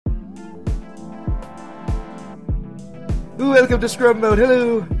Welcome to Scrub Mode.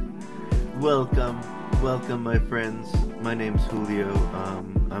 Hello. Welcome, my friends. My name's Julio.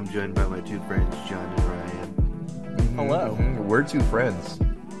 I'm joined by my two friends, John and Ryan. Hello. We're two friends.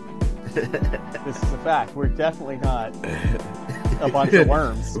 This is a fact. We're definitely not a bunch of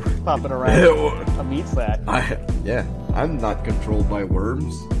worms popping around a meat sack. I'm not controlled by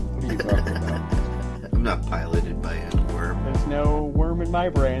worms. What are you talking about? I'm not piloted by a worm. There's no worm in my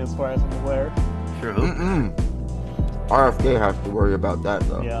brain as far as I'm aware. Sure hope. RFK has to worry about that,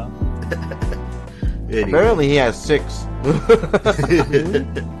 though. Yeah. Anyway. Apparently he has 6.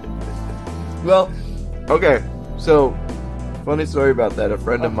 Well, okay. So, funny story about that. A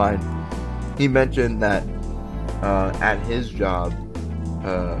friend of mine, he mentioned that at his job,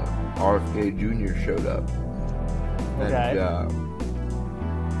 RFK Jr. showed up.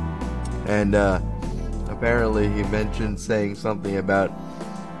 And apparently he mentioned saying something about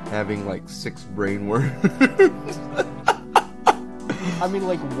having like 6 brain worms. I mean,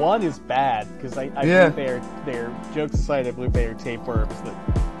 like, one is bad, because I believe they're, jokes aside, I believe they are tapeworms that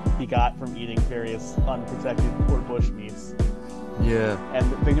he got from eating various unprotected or bush meats. Yeah. And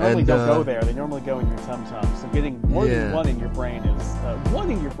they normally don't go there, they normally go in your tum-tum, so getting more than one in your brain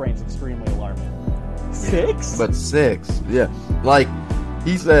is, extremely alarming. 6? But 6, yeah. Like,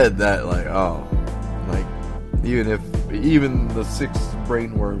 he said that, like, even the 6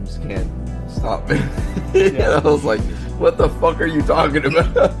 brain worms can't stop me. I was like, what the fuck are you talking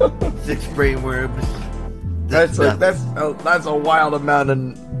about? 6 brain worms. That's a wild amount,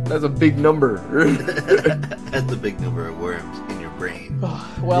 and that's a big number. That's a big number of worms in your brain.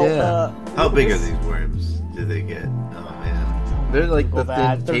 How big are these worms? Do they get? Oh man, they're like the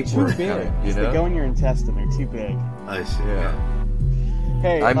thin they're too big. Kind, you know? They go in your intestine. They're too big. I see. Yeah.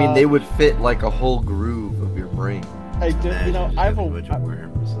 Hey, I mean, they would fit like a whole groove of your brain. I did. You know, I've a bunch of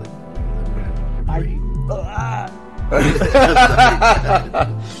worms like your brain.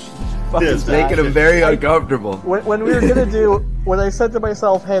 It's making him very uncomfortable. When we were when I said to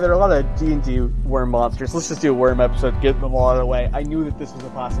myself, hey, there are a lot of D&D worm monsters, let's just do a worm episode, get them all out of the way, I knew that this was a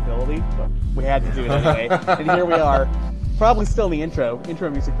possibility, but we had to do it anyway. And here we are, probably still in the intro. Intro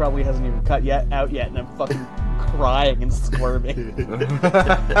music probably hasn't even cut out yet, and I'm fucking crying and squirming.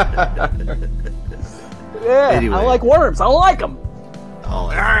 Anyway. I like worms, I like them!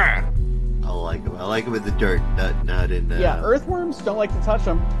 I like them in the dirt, not in... earthworms, don't like to touch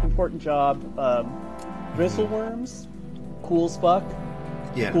them. Important job. Bristleworms, cool as fuck.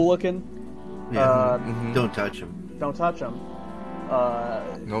 Yeah. Cool looking. Yeah. Don't touch them. Don't touch them.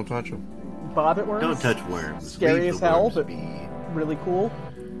 Don't touch them. Bobbit worms. Don't touch worms. Scary Leave as the hell, worms but be. really cool.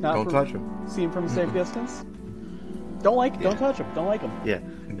 Don't touch them. See them from a safe distance. Don't touch them. Don't like them. Yeah.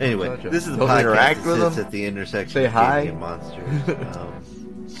 Anyway, this is the Don't podcast interact with that sits them. at the intersection Say of hi. gaming and monsters.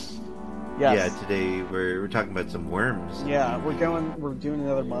 Yes. Yeah, today we're talking about some worms. Yeah, we're doing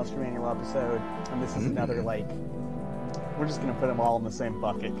another Monster Manual episode, and this is another, like, we're just gonna put them all in the same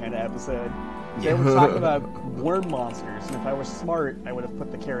bucket kind of episode. Today we're talking about worm monsters, and if I were smart, I would have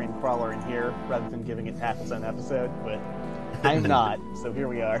put the carrion crawler in here rather than giving it half its own episode, but I'm not, so here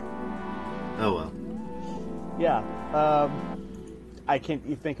we are. Oh well. Yeah, I can't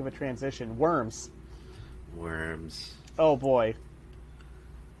even think of a transition. Worms. Oh boy.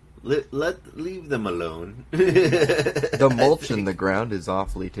 Leave them alone. The mulch in the ground is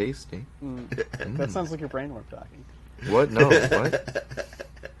awfully tasty. That sounds like your brainworm talking. What? No, what?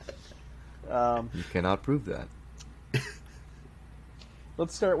 Um, You cannot prove that.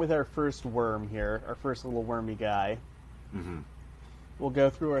 Let's start with our first worm here, our first little wormy guy. Mm-hmm. We'll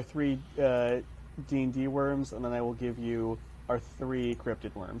go through our 3 D&D worms, and then I will give you our 3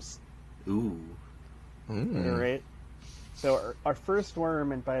 cryptid worms. Ooh. Alright? So our first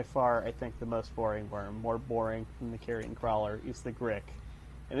worm, and by far, I think the most boring worm, more boring than the carrion crawler, is the Grick.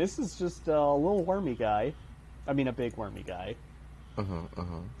 And this is just a little wormy guy. I mean, a big wormy guy.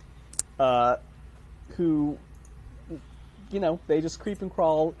 Who, you know, they just creep and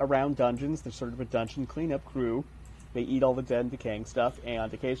crawl around dungeons. They're sort of a dungeon cleanup crew. They eat all the dead and decaying stuff,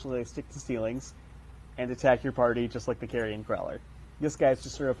 and occasionally they stick to ceilings and attack your party just like the carrion crawler. This guy's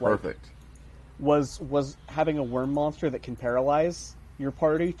just sort of like... Perfect. Was having a worm monster that can paralyze your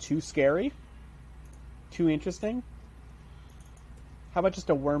party too scary? Too interesting? How about just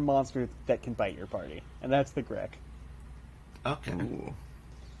a worm monster that can bite your party? And that's the Grick. Okay.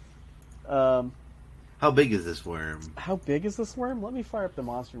 How big is this worm? How big is this worm? Let me fire up the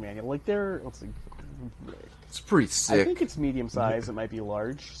monster manual. Like, let's see. It's pretty sick. I think it's medium size. It might be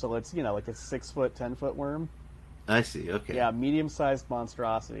large. So it's, you know, like a 6-foot, 10-foot worm. I see, okay. Yeah, medium-sized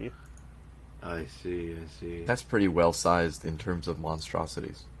monstrosity. I see. That's pretty well sized in terms of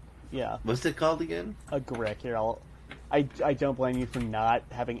monstrosities. Yeah. What's it called again? A Grick. Here, I don't blame you for not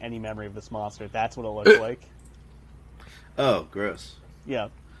having any memory of this monster. That's what it looks like. Oh, gross. Yeah.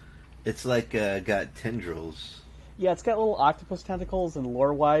 It's like got tendrils. Yeah, it's got little octopus tentacles, and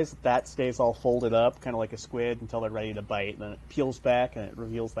lore-wise, that stays all folded up, kind of like a squid, until they're ready to bite. And then it peels back, and it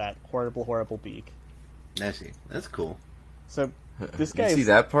reveals that horrible, horrible beak. I see. That's cool. So, this guy... You see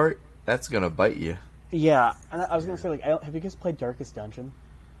that part? That's gonna bite you. Yeah, and I was gonna say, like, have you guys played Darkest Dungeon?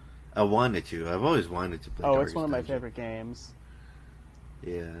 I wanted to. I've always wanted to play Darkest it's one of my Dungeon. favorite games.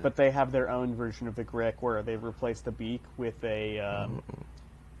 Yeah. But they have their own version of the Grick, where they've replaced the beak with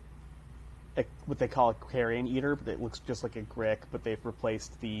what they call a carrion eater, but it looks just like a Grick, but they've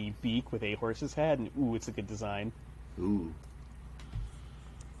replaced the beak with a horse's head, and ooh, it's a good design. Ooh.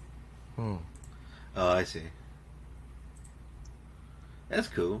 Hmm. Oh, I see. That's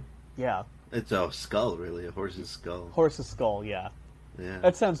cool. Yeah. It's a skull, really, a horse's skull. Horse's skull, yeah. Yeah.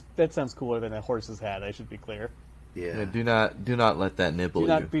 That sounds cooler than a horse's head, I should be clear. Yeah. Do not let that nibble Do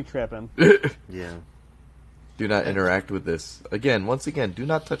you. not be tripping. Yeah. Do not interact with this. Once again, do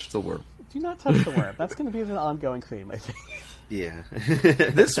not touch the worm. Do not touch the worm. That's going to be an ongoing theme, I think. Yeah.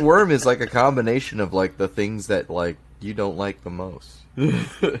 This worm is like a combination of like the things that like you don't like the most.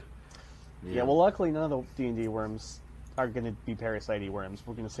 Yeah, well, luckily none of the D&D worms are going to be parasite worms.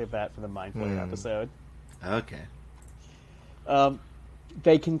 We're going to save that for the Mind Flayer episode. Okay.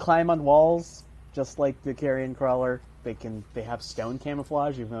 They can climb on walls, just like the carrion crawler. They have stone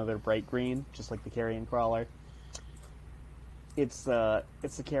camouflage, even though they're bright green, just like the carrion crawler. It's a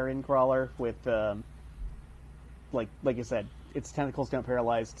carrion crawler with, like I said, its tentacles don't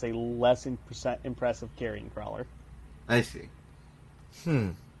paralyze. It's a less impressive carrion crawler. I see.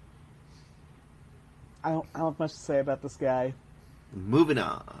 I don't have much to say about this guy. Moving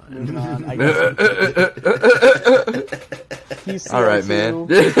on. I guess. He's All right, man.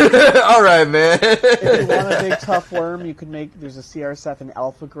 CR2. All right, man. If you want a big tough worm, you can make. There's a CR7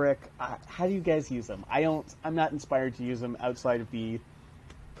 Alpha Grick. How do you guys use them? I'm not inspired to use them outside of the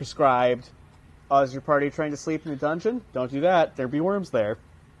prescribed. Is your party trying to sleep in a dungeon? Don't do that. There be worms there.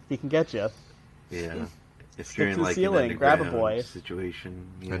 He can get you. Yeah. If Stick you're to in the like ceiling, an grab a underground boy. situation,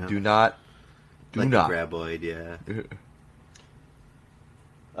 you know, Do not. like not. a graboid, yeah.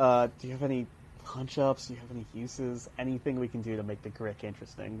 Do you have any punch-ups? Do you have any uses? Anything we can do to make the Grick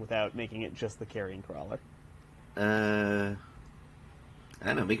interesting without making it just the carrion crawler? I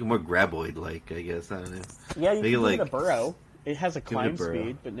don't know, make it more graboid-like, I guess. I don't know. Yeah, you Make can it give it a like- burrow. It has a it a climb burrow.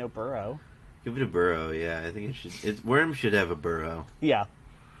 speed, but no burrow. Give it a burrow, yeah. I think it should. Worms should have a burrow. Yeah.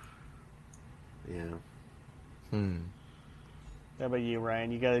 Yeah. How about you,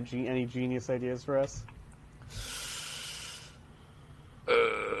 Ryan? You got any genius ideas for us?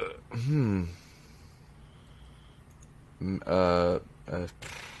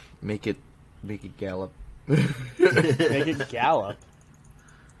 Make it gallop Make it gallop.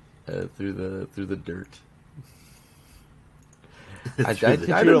 through the dirt. I Through the-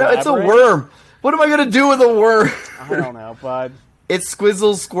 don't know. It's a elaborate? worm. What am I gonna do with a worm? I don't know, bud. It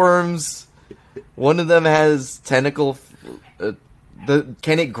squizzles, squirms. One of them has tentacle.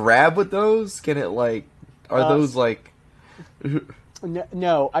 Can it grab with those? Can it like? Are those like?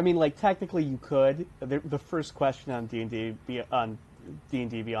 No, I mean, like, technically you could. The first question on D&D Beyond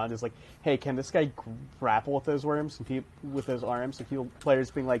is like, hey, can this guy grapple with those worms and with those arms? And players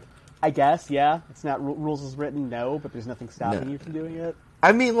being like, I guess, yeah. It's not rules as written, no, but there's nothing stopping you from doing it.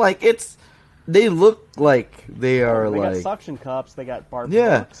 I mean, like they look like they are They like got suction cups. They got barbed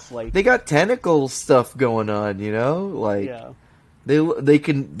yeah, hooks. Like, they got tentacle stuff going on. You know, like yeah. they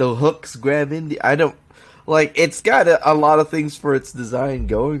can the hooks grab in. I don't like. It's got a lot of things for its design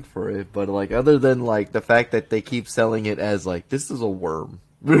going for it, but like other than like the fact that they keep selling it as like this is a worm.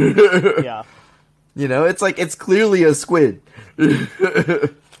 Yeah. You know, it's like it's clearly a squid.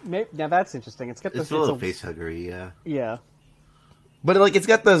 Now that's interesting. It's got It's a little face huggery, yeah. Yeah. But like it's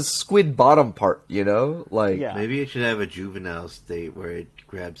got the squid bottom part, you know? Like Yeah. Maybe it should have a juvenile state where it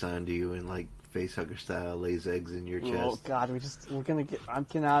grabs onto you and like face hugger style lays eggs in your chest. Oh God, I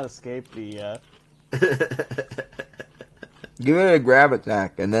cannot escape the. give it a grab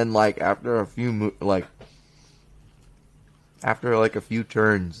attack, and then like after a few a few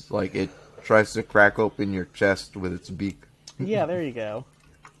turns, like it tries to crack open your chest with its beak. Yeah, there you go.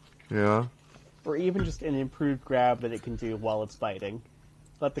 Yeah. Or even just an improved grab that it can do while it's biting.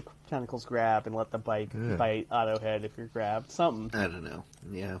 Let the tentacles grab and let the bite auto head if you're grabbed. Something. I don't know.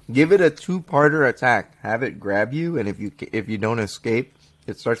 Yeah. Give it a two-parter attack. Have it grab you, and if you don't escape,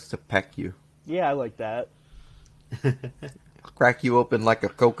 it starts to peck you. Yeah, I like that. Crack you open like a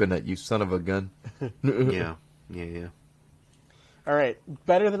coconut, you son of a gun. Yeah. All right,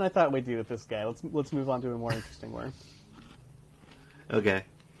 better than I thought we'd do with this guy. Let's move on to a more interesting worm. Okay.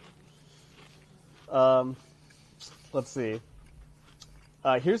 Let's see.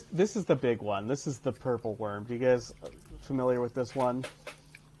 This is the big one. This is the purple worm. Do you guys familiar with this one?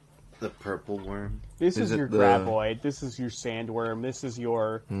 The purple worm? This is your graboid. This is your sandworm. This is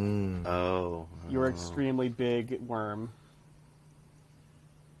your your extremely big worm.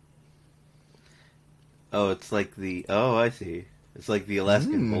 Oh, it's like I see. It's like the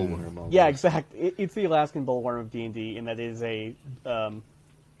Alaskan bullworm. Almost. Yeah, exactly. It's the Alaskan bullworm of D&D, and that is a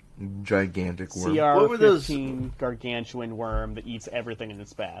gigantic worm. CR-15 gargantuan worm that eats everything in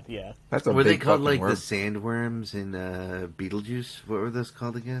its path. Yeah. That's a Were big they called like worm. the sandworms in Beetlejuice? What were those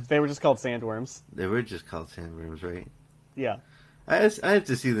called again? They were just called sandworms. They were just called sandworms, right? Yeah. I have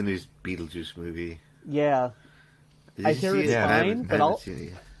to see the new Beetlejuice movie. Yeah. I hear it's fine, but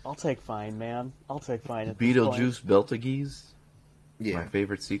I'll take fine, man. I'll take fine. At Beetlejuice Beltagees? Yeah. My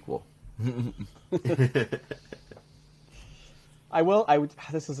favorite sequel. This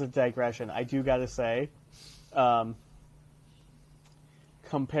is a digression. I do gotta say,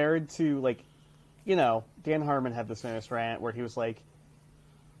 compared to, Dan Harmon had this famous rant where he was like,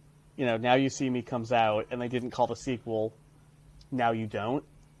 Now You See Me comes out, and they didn't call the sequel Now You Don't.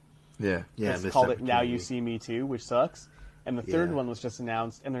 Yeah. Yeah. It's called it Now You See Me Too, which sucks. And the third one was just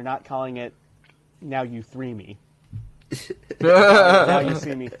announced, and they're not calling it Now You 3 Me. Now You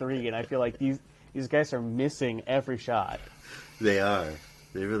See Me 3, and I feel like these guys are missing every shot. They are.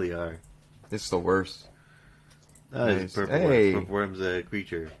 They really are. It's the worst. Nice. Purple worm's a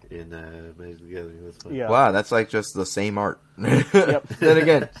creature in Magic the Gathering. That's fun. Yeah. Wow, that's like just the same art. Yep. Then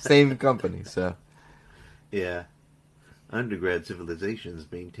again, same company, so. Yeah. Undergrad civilizations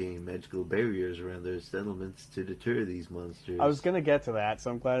maintain magical barriers around their settlements to deter these monsters. I was going to get to that, so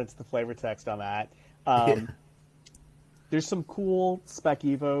I'm glad it's the flavor text on that. There's some cool Spec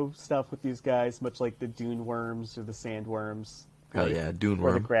Evo stuff with these guys, much like the Dune worms or the sandworms. Hell yeah, Dune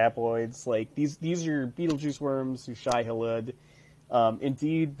or worm. the graboids. Like these are your Beetlejuice worms, your Shai Halud.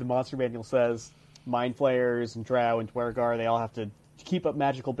 Indeed, the monster manual says Mind Flayers and Drow and Dwergar, they all have to keep up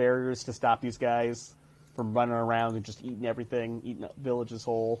magical barriers to stop these guys from running around and just eating everything, eating up villages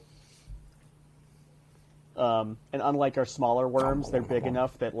whole. And unlike our smaller worms, they're big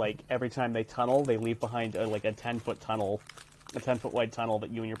enough that every time they tunnel, they leave behind a 10-foot tunnel, a 10-foot wide tunnel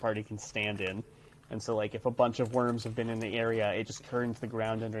that you and your party can stand in. And so, if a bunch of worms have been in the area, it just turns the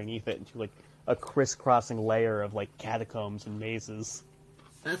ground underneath it into, a crisscrossing layer of, catacombs and mazes.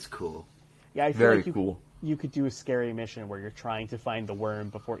 That's cool. Yeah, I feel Very cool. You could do a scary mission where you're trying to find the worm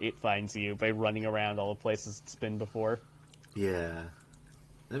before it finds you by running around all the places it's been before. Yeah.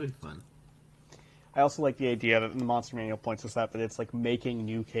 That'd be fun. I also like the idea that the Monster Manual points us out that it's making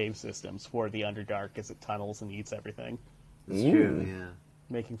new cave systems for the Underdark as it tunnels and eats everything. That's true, yeah.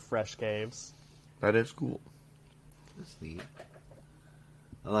 Making fresh caves. That is cool. That's neat.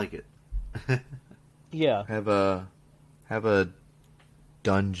 I like it. Yeah. Have a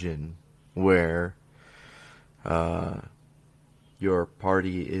dungeon where your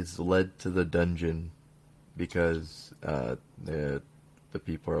party is led to the dungeon because the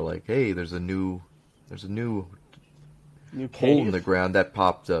people are like, hey, there's a new New hole in cave. the ground that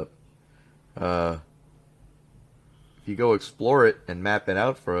popped up. If you go explore it and map it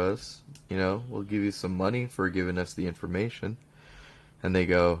out for us, we'll give you some money for giving us the information. And they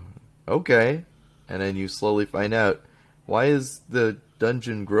go, okay. And then you slowly find out, why is the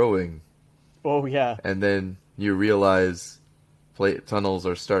dungeon growing? Oh, yeah. And then you realize tunnels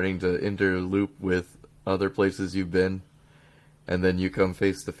are starting to interloop with other places you've been. And then you come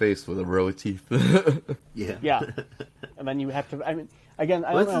face to face with a row of teeth. Yeah. Yeah. And then you have to, again,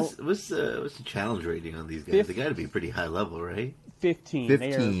 I don't know. What's the challenge rating on these guys? They got to be pretty high level, right? 15.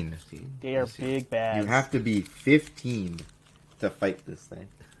 15. They are big bads. You have to be 15 to fight this thing.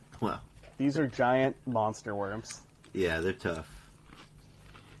 Wow. These are giant monster worms. Yeah, they're tough.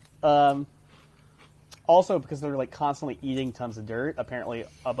 Also, because they're constantly eating tons of dirt, apparently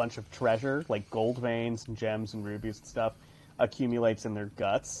a bunch of treasure, like gold veins and gems and rubies and stuff, accumulates in their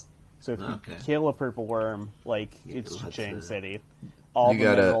guts. So if you kill a purple worm, it's Ching City. All the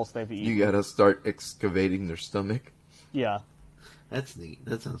minerals they've eaten. You gotta start excavating their stomach. Yeah. That's neat.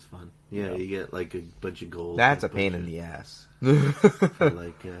 That sounds fun. Yeah, you get a bunch of gold. That's a pain in the ass.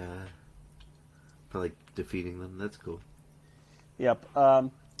 for defeating them. That's cool. Yep.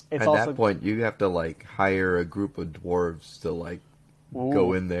 It's At also... that point, you have to hire a group of dwarves to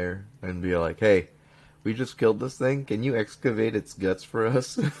go in there and be like, "Hey, we just killed this thing. Can you excavate its guts for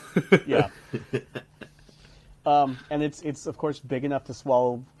us?" Yeah. And it's of course big enough to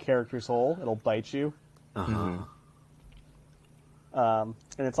swallow characters whole. It'll bite you. Uh-huh. And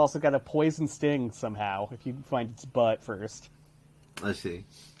it's also got a poison sting somehow, if you find its butt first. I see.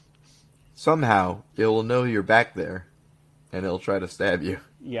 Somehow, it will know you're back there, and it'll try to stab you.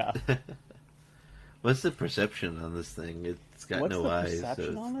 Yeah. What's the perception on this thing? It's got no eyes. What's the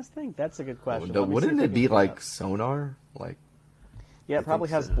perception on this thing? That's a good question. Wouldn't it be like sonar? Like, yeah, it probably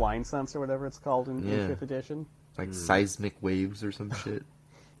has blind sense or whatever it's called in 5th edition. Like seismic waves or some shit.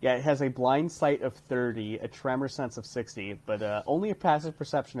 Yeah, it has a blind sight of 30, a tremor sense of 60, but only a passive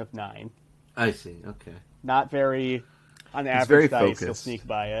perception of 9. I see, okay. Not very... On average very dice, focused. you'll sneak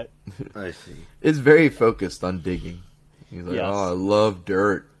by it. I see. It's very focused on digging. He's like, oh, I love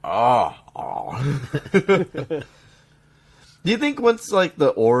dirt. Oh. Do you think once like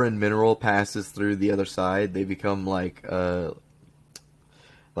the ore and mineral passes through the other side, they become like a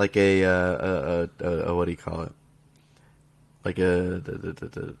what do you call it? Like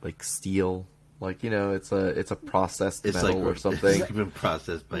like steel. Like, you know, it's a processed metal or something. It's been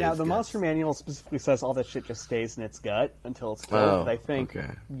processed by the Monster Manual specifically says all that shit just stays in its gut until it's killed. But I think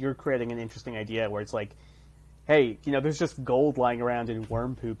you're creating an interesting idea where it's like, hey, you know, there's just gold lying around in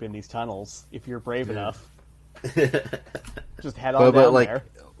worm poop in these tunnels. If you're brave enough, just head on down there.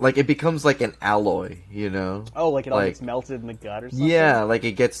 Like it becomes like an alloy, you know? Oh, like it all gets melted in the gut or something? Yeah, like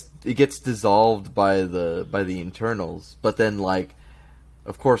it gets dissolved by the internals, but then like,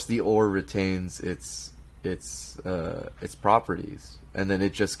 of course, the ore retains its properties, and then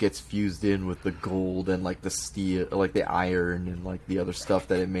it just gets fused in with the gold and like the steel, like the iron and like the other stuff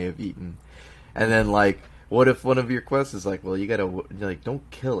that it may have eaten. And then like, what if one of your quests is like, well, you gotta like don't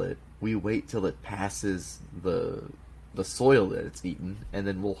kill it. We wait till it passes the soil that it's eaten, and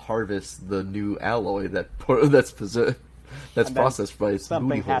then we'll harvest the new alloy that's processed by its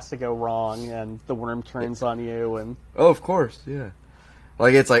something has to go wrong, and the worm turns on you, and of course, yeah.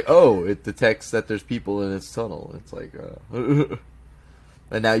 Like, it's like, it detects that there's people in its tunnel. It's like, and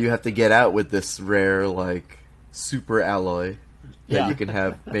now you have to get out with this rare, like, super alloy that you can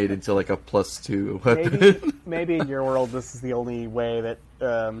have made into, like, a +2 weapon. Maybe in your world, this is the only way that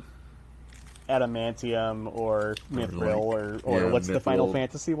adamantium or mithril or what's the Final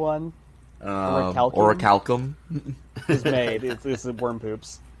Fantasy one? Orichalcum is made. It's worm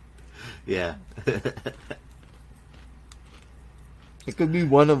poops. Yeah. It could be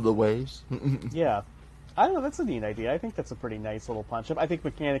one of the ways. Yeah. I don't know, that's a neat idea. I think that's a pretty nice little punch-up. I think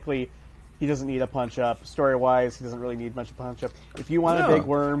mechanically, he doesn't need a punch-up. Story-wise, he doesn't really need much of a punch-up. If you want a big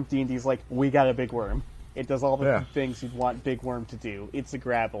worm, D&D's like, we got a big worm. It does all the things you'd want big worm to do. It's a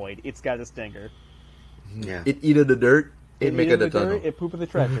graboid. It's got a stinger. Yeah. It eated the dirt. It make it a tunnel. It pooped the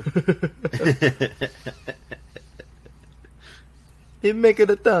treasure. It make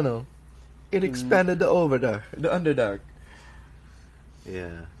it a tunnel. It expanded the underdark.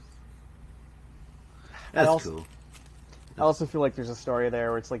 Yeah. That's cool. I also feel like there's a story there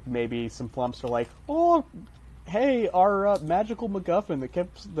where it's like maybe some plumps are like, oh, hey, our magical MacGuffin that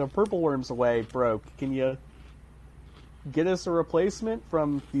kept the purple worms away broke. Can you get us a replacement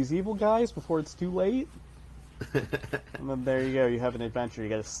from these evil guys before it's too late? And then there you go. You have an adventure. You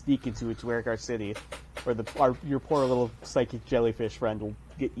got to sneak into Dwergar City, or your poor little psychic jellyfish friend will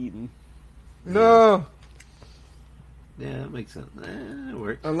get eaten. No. Yeah, that makes sense. It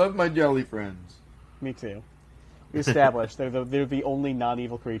works. I love my jelly friends. Me too. We established they're the only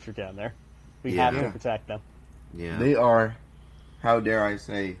non-evil creature down there. We have to protect them. Yeah. They are, how dare I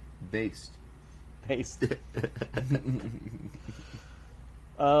say, based. And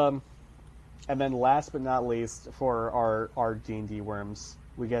then last but not least, for our D&D worms,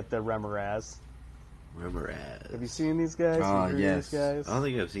 we get the Remorhaz. Remorhaz. Have you seen these guys? Yes. These guys? I don't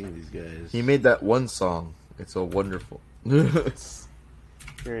think I've seen these guys. He made that one song. It's so wonderful. Here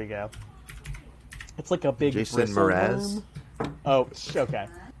you go. It's like a big Jason bristle Mraz. worm. Oh, okay.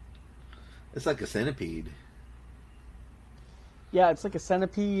 It's like a centipede. Yeah, it's like a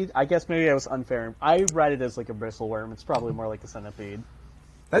centipede. I guess maybe I was unfair. I read it as like a bristle worm. It's probably more like a centipede.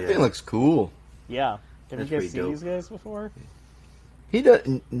 That thing looks cool. Yeah. Have you guys seen dope. these guys before? He does.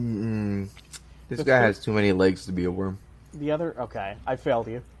 This guy has too many legs to be a worm. The other... Okay, I failed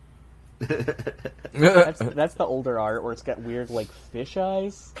you. That's the older art where it's got weird, like, fish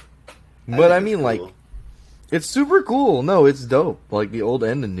eyes. But I mean, cool. Like, it's super cool. No, it's dope. Like, the old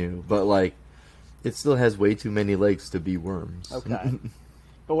and the new. But, like, it still has way too many legs to be worms. Okay.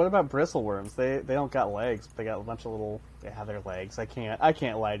 But what about bristle worms? They don't got legs. But they got a bunch of little... They have their legs. I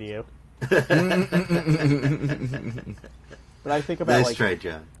can't lie to you. But I think about, nice try,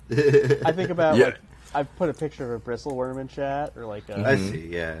 John. I think about, like... I've put a picture of a bristle worm in chat, or like a... I see,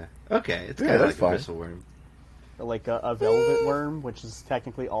 yeah. Okay, it's kind of like a bristle worm. Or like a velvet worm, which is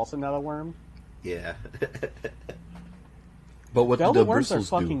technically also not a worm. Yeah. But what do the worms are bristles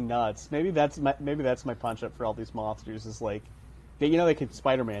fucking nuts. Maybe that's my punch up for all these monsters. Is like, they could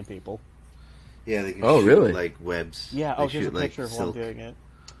Spider-Man people. Yeah, they can shoot, really? Like webs. Yeah. They Here's a picture of silk. one doing it.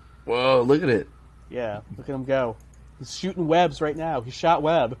 Whoa! Look at it. Yeah, look at him go. He's shooting webs right now. He shot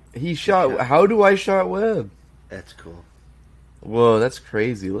web. He shot. How do I shot web? That's cool. Whoa, that's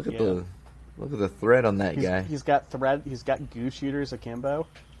crazy. Look at the thread on that guy. He's got thread. He's got goo shooters akimbo.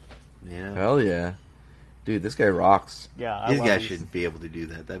 Yeah. Hell yeah, dude, this guy rocks. Yeah, these guys should be able to do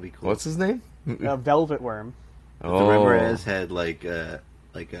that. That'd be cool. What's his name? Velvet Worm. Oh. The Remorhaz had like a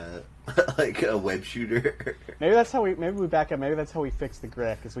web shooter. Maybe that's how we back up. Maybe that's how we fix the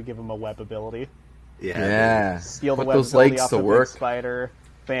Grick, is we give him a web ability. Yeah. Steal the Put web those ability legs off to the work. big spider.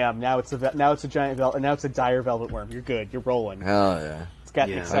 Bam! Now it's a giant now it's a dire velvet worm. You're good. You're rolling. Hell yeah. It's got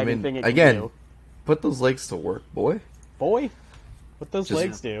an exciting thing it can do. Put those legs to work, boy. Boy, what those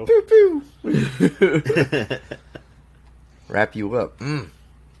legs do? Pew pew. Wrap you up.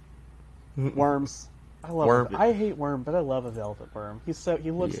 Worms. I love. Worm. I hate worm, but I love a velvet worm. He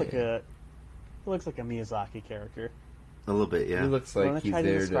looks like a Miyazaki character. A little bit, yeah. He looks like he's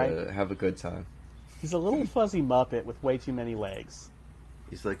there to have a good time. He's a little fuzzy Muppet with way too many legs.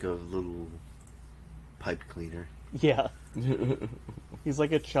 He's like a little pipe cleaner. Yeah. He's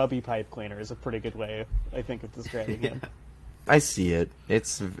like a chubby pipe cleaner is a pretty good way, I think, of describing him. I see it.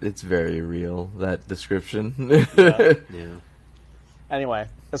 It's very real, that description. Yeah. Yeah. Anyway,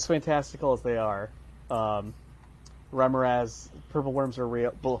 as fantastical as they are, Remorhaz, purple worms are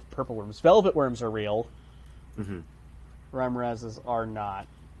real. Purple worms. Velvet worms are real. Mm-hmm. Remorhazes are not.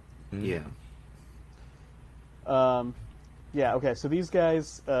 Yeah. Yeah, okay, so these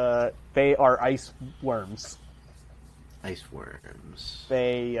guys, they are ice worms. Ice worms.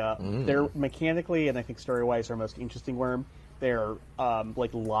 They're mechanically, and I think story-wise, our most interesting worm. They're,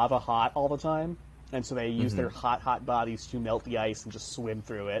 like, lava hot all the time, and so they use their hot bodies to melt the ice and just swim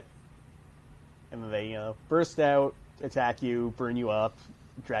through it. And then they, burst out, attack you, burn you up,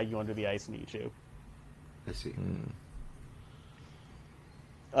 drag you under the ice, and eat you. I see.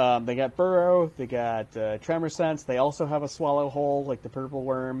 They got burrow, they got tremor sense, they also have a swallow hole, like the purple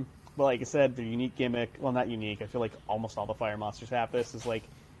worm. But like I said, their unique gimmick, well, not unique, I feel like almost all the fire monsters have this, is like,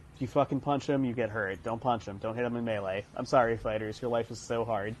 if you fucking punch them, you get hurt. Don't punch them. Don't hit them in melee. I'm sorry, fighters, your life is so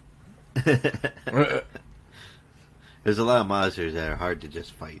hard. There's a lot of monsters that are hard to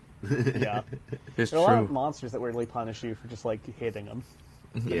just fight. Yeah. It's there are a true. lot of monsters that weirdly punish you for just, like, hitting them.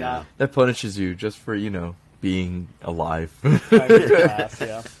 Yeah. That punishes you just for, being alive.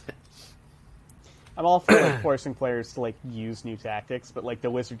 Yeah. I'm all for like forcing players to like use new tactics, but like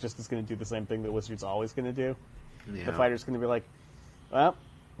the wizard just is going to do the same thing the wizard's always going to do. Yeah. The fighter's going to be like, well,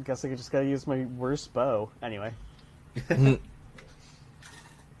 I guess I just got to use my worst bow anyway.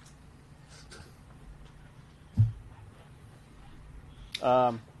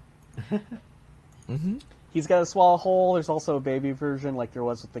 He's got a swallow hole. There's also a baby version, like there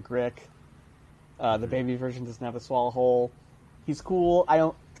was with the Grick. The baby version doesn't have a swallow hole. He's cool.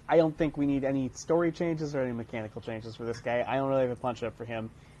 I don't think we need any story changes or any mechanical changes for this guy. I don't really have a punch up for him.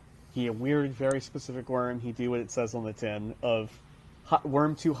 He a weird, very specific worm. He do what it says on the tin of hot,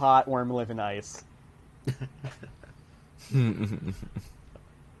 worm too hot, worm live in ice. You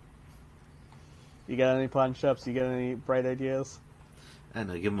got any punch ups? You got any bright ideas? I don't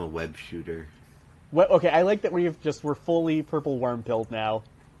know, give him a web shooter. Okay, I like that we're fully purple worm pilled now.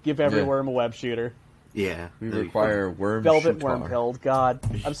 Give every worm a web shooter. Yeah. We require worm Velvet shootar. worm pilled. God,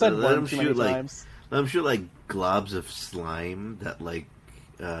 I've said worm too many times. Let him shoot like globs of slime that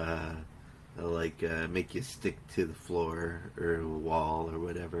make you stick to the floor or a wall or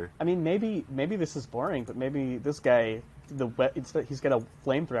whatever. I mean, maybe this is boring, but maybe this guy, he's got a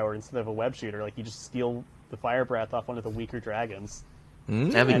flamethrower instead of a web shooter. Like you just steal the fire breath off one of the weaker dragons,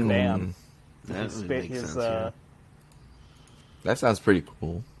 and bam, That would spit make his. sense, yeah. That sounds pretty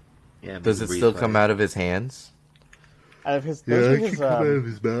cool. Yeah, does it still come out of his hands? Out of his, come out of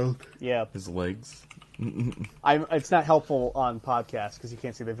his mouth. Yeah, his legs. It's not helpful on podcast because you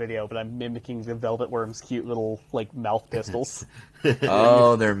can't see the video, but I'm mimicking the velvet worm's cute little like mouth pistols.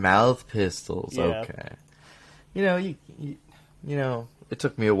 Oh, they're mouth pistols. Yeah. Okay. It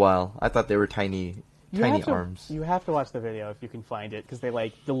took me a while. I thought they were tiny arms. You have to watch the video if you can find it because they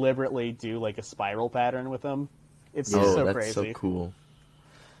like deliberately do like a spiral pattern with them. It's so that's crazy. so cool.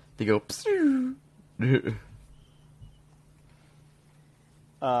 They go.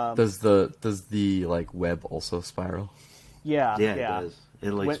 Does the like web also spiral? Yeah, it does.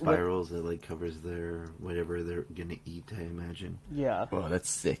 It spirals. It covers their whatever they're gonna eat. I imagine. Yeah. Oh, that's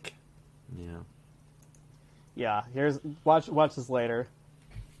sick. Yeah. Yeah. Watch this later.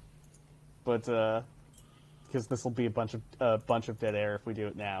 But because this will be a bunch of dead air if we do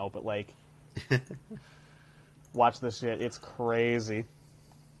it now. But like, watch this shit. It's crazy.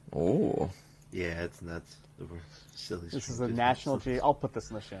 Oh. Yeah, it's nuts. Silly. This is a National Geographic. I'll put this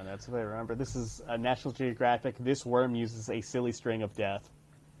in the show notes if I remember. This is a National Geographic. This worm uses a silly string of death.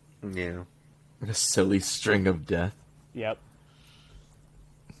 Yeah. A silly string of death. Yep.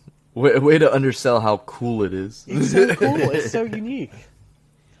 Way to undersell how cool it is. It's so cool. It's so unique.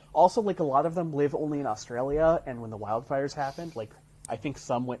 Also, like, a lot of them live only in Australia, and when the wildfires happened, like, I think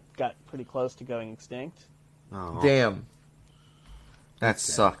some got pretty close to going extinct. Oh. Damn. That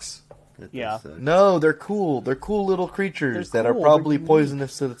sucks. Yeah. No, they're cool. They're cool little creatures that are cool. probably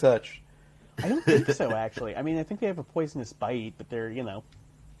poisonous to the touch. I don't think so, actually. I mean, I think they have a poisonous bite, but they're,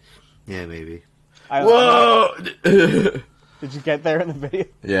 Yeah, maybe. Whoa! Did you get there in the video?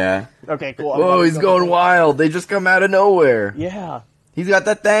 Yeah. Okay, cool. Whoa, he's going wild. They just come out of nowhere. Yeah. He's got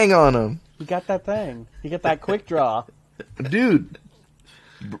that thing on him. He got that thing. He got that quick draw. Dude.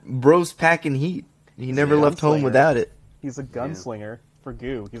 Bro's packing heat. He never left home without it. He's a gunslinger for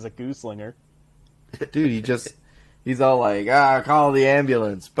goo. He's a gooslinger. Dude, he's all like, call the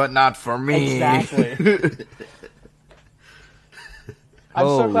ambulance, but not for me. Exactly. I'm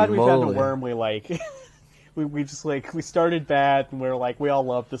so glad we found a worm we like. we just like, we started bad and we're like, we all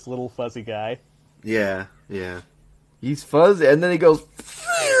love this little fuzzy guy. Yeah, yeah. He's fuzzy, and then he goes,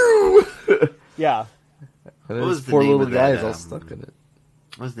 yeah. And then his poor little guy's all stuck in it.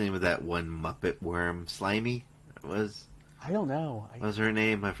 What was the name of that one Muppet worm? Slimy? I don't know. What was her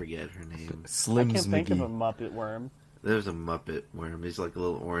name? I forget her name. Slims I can't think McGee. of a Muppet worm. There's a Muppet worm. He's like a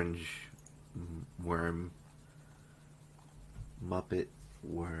little orange worm. Muppet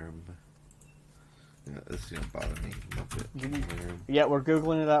worm. Yeah, this is gonna bother me. Muppet worm. Yeah, we're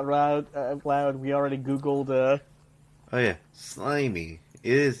googling it out loud. We already googled. Oh yeah, Slimy.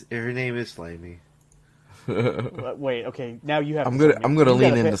 Her name is Slimy. Wait, okay. Now you have. I'm gonna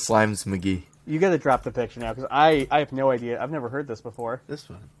lean into Slimes McGee. You gotta drop the picture now because I have no idea. I've never heard this before. This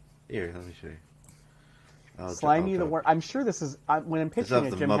one. Here, let me show you. Slimy the worm. I'm sure this is when I'm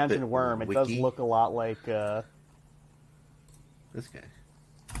picturing a Jim Henson worm. It does look a lot like this guy.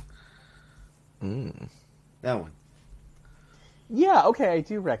 That one. Yeah, okay, I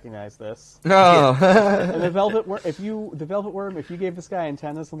do recognize this. No. And the velvet worm. If you gave this guy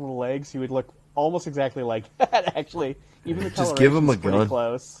antennas and little legs, he would look almost exactly like that. Actually, even the just give him a gun.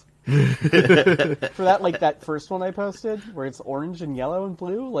 Close. For that, like that first one I posted, where it's orange and yellow and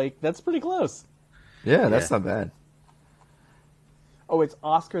blue, like that's pretty close. Yeah, that's not bad. Oh, it's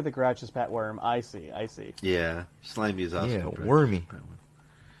Oscar the Grouch's pet worm. I see. Yeah, Slimy is Oscar. Yeah, wormy.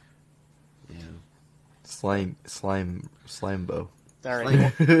 Yeah. Slimebo. All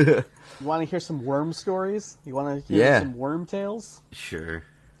right. You want to hear some worm stories? You want to hear some worm tales? Sure.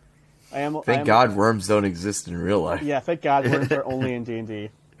 Thank God worms don't exist in real life. Yeah, thank God worms are only in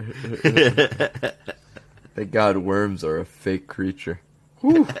D&D. Thank God worms are a fake creature.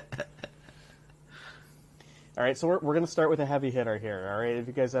 Whew. All right, so we're going to start with a heavy hitter here. All right, have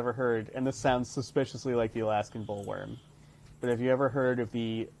you guys ever heard? And this sounds suspiciously like the Alaskan bullworm, but have you ever heard of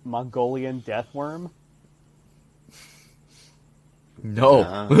the Mongolian death worm?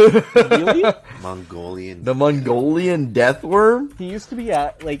 No. Really? The Mongolian death worm? He used to be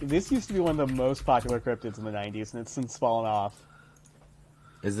this used to be one of the most popular cryptids in the 90s, and it's since fallen off.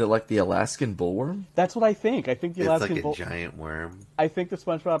 Is it like the Alaskan bullworm? That's what I think. I think the Alaskan it's like a giant worm. I think the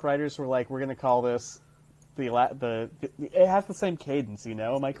SpongeBob writers were like, we're going to call this it has the same cadence,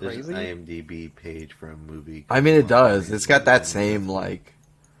 Am I crazy? There's an IMDb page for a movie. I mean, it does. It's got that same, like...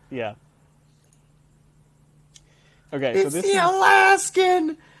 Yeah. Okay, so this is...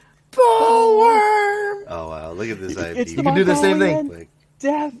 Alaskan bullworm! Oh, wow. Look at this IMDb. It's You can do the same thing.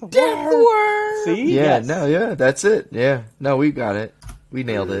 Death worm! See? Yeah, yes. that's it. Yeah. No, we got it. We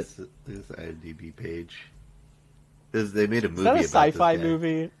nailed it. This IMDb page. They made a movie about about Is that a sci-fi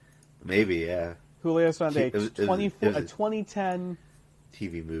movie? Maybe, yeah. Julio's found a 2010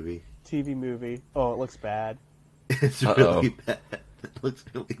 TV movie. Oh, it looks bad. It's really bad. It looks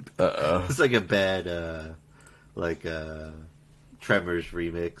really bad. It's like a bad, Tremors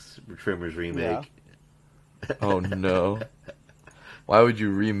remake. Yeah. Oh, no. Why would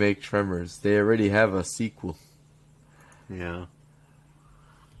you remake Tremors? They already have a sequel. Yeah.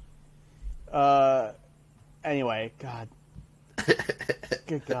 Anyway, God.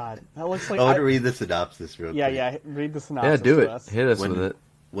 Good God. That looks like... I want to read the synopsis real quick. Yeah, read the synopsis. Yeah, do it. Us. Hit us with it.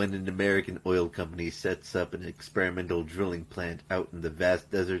 When an American oil company sets up an experimental drilling plant out in the vast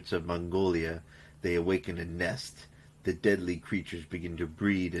deserts of Mongolia, they awaken a nest. The deadly creatures begin to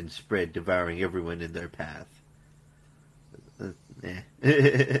breed and spread, devouring everyone in their path.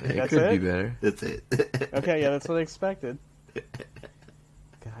 It could be better. That's it. Okay, yeah, that's what I expected.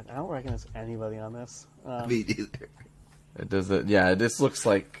 God, I don't recognize anybody on this. Me neither. It doesn't. Yeah, this looks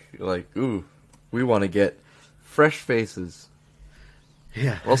like ooh, we want to get fresh faces.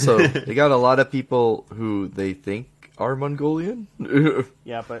 Yeah. Also, they got a lot of people who they think are Mongolian.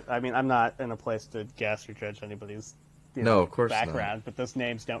 Yeah, but I mean, I'm not in a place to guess or judge anybody's of course background, not. but those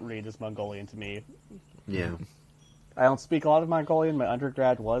names don't read as Mongolian to me. Yeah. I don't speak a lot of Mongolian. My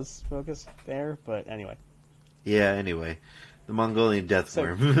undergrad was focused there, but anyway. Yeah, anyway. The Mongolian death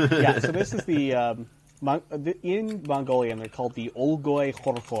worm. Yeah, so this is in Mongolian, they're called the Olgoi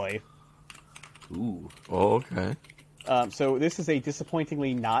Horkoi. Ooh. Oh, okay. So this is a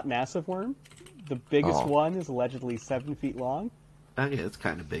disappointingly not massive worm. The biggest one is allegedly 7 feet long. Oh, yeah, it's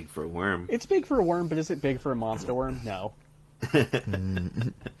kind of big for a worm. It's big for a worm, but is it big for a monster worm? No.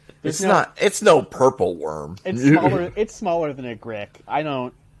 It's no purple worm. It's smaller. It's smaller than a Grick. I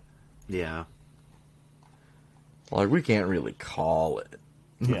don't. Yeah. Like, we can't really call it.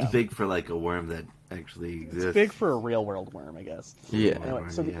 Yeah. Big for like a worm that actually exists. It's big for a real world worm, I guess. Yeah. Anyway,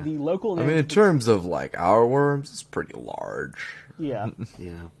 so the local name. I mean, in terms of like our worms, it's pretty large. Yeah.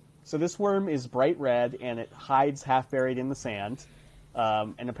 Yeah. So this worm is bright red, and it hides half buried in the sand.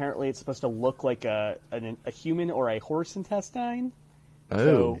 And apparently, it's supposed to look like a human or a horse intestine. Oh,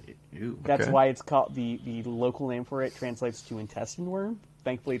 so that's why it's called the local name for it translates to intestine worm.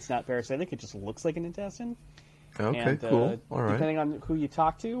 Thankfully, it's not parasitic; it just looks like an intestine. Okay, and, cool. All right. Depending on who you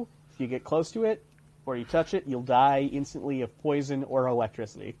talk to, if you get close to it or you touch it, you'll die instantly of poison or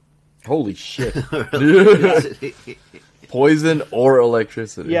electricity. Holy shit! Poison or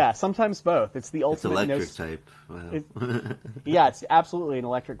electricity? Yeah, sometimes both. It's the ultimate. It's electric type. Wow. Yeah, it's absolutely an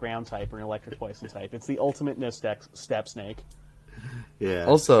electric ground type or an electric poison type. It's the ultimate step snake. Yeah.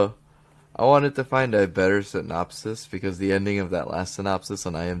 Also, I wanted to find a better synopsis because the ending of that last synopsis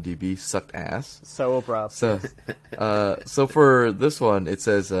on IMDb sucked ass. So abrupt. So for this one, it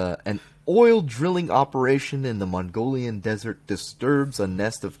says, an oil drilling operation in the Mongolian desert disturbs a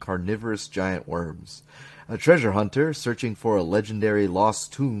nest of carnivorous giant worms. A treasure hunter searching for a legendary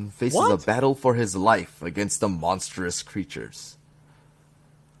lost tomb faces a battle for his life against the monstrous creatures.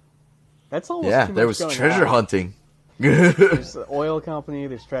 That's almost too much there was going treasure on. hunting. There's the oil company,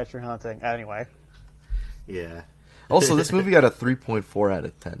 there's treasure hunting. Anyway. Yeah. Also, this movie got a 3.4 out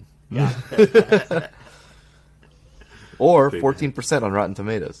of 10. Yeah. Or 14% on Rotten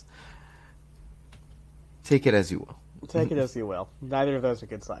Tomatoes. Take it as you will. Take it as you will. Neither of those are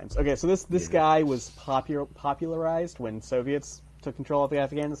good signs. Okay, so this guy was popularized when Soviets took control of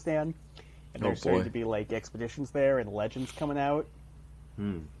Afghanistan, and there started to be like expeditions there and legends coming out.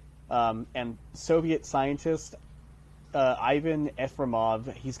 And Soviet scientist Ivan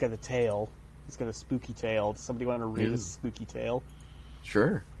Efremov, he's got a tail. He's got a spooky tail. Does somebody want to read his spooky tail?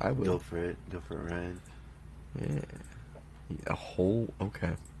 Sure, I will. Go for it, Ryan. Yeah.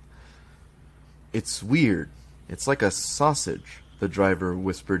 Okay. It's weird. It's like a sausage, the driver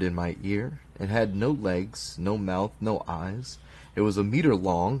whispered in my ear. It had no legs, no mouth, no eyes. It was a meter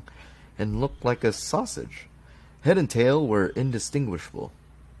long and looked like a sausage. Head and tail were indistinguishable.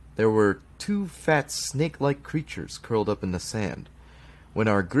 There were two fat snake-like creatures curled up in the sand. When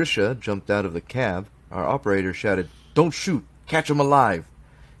our Grisha jumped out of the cab, our operator shouted, "Don't shoot! Catch him alive!"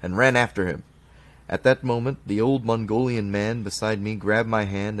 and ran after him. At that moment, the old Mongolian man beside me grabbed my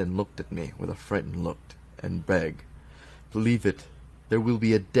hand and looked at me with a frightened look and begged, "Believe it, there will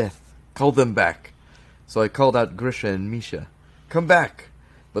be a death. Call them back." So I called out Grisha and Misha, "Come back!"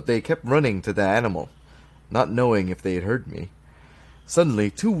 But they kept running to the animal, not knowing if they had heard me.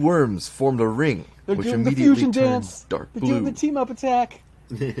 Suddenly, two worms formed a ring, which immediately turned dark blue. They're doing the team-up attack.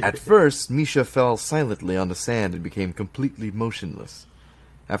 At first, Misha fell silently on the sand and became completely motionless.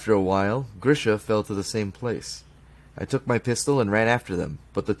 After a while, Grisha fell to the same place. I took my pistol and ran after them,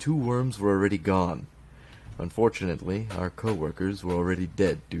 but the two worms were already gone. Unfortunately, our co-workers were already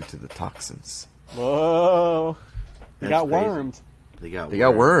dead due to the toxins. Whoa! They That's got crazy. wormed. They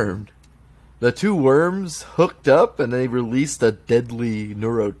got wormed. The two worms hooked up and they released a deadly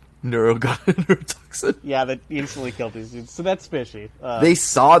neurotoxin. Yeah, that instantly killed these dudes. So that's fishy. They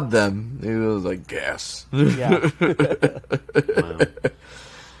sawed them. It was like gas. Yeah.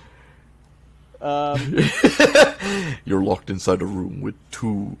 You're locked inside a room with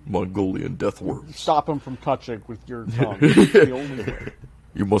two Mongolian death worms. Stop them from touching with your tongue. It's the only way.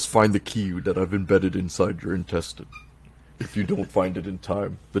 You must find the key that I've embedded inside your intestine. If you don't find it in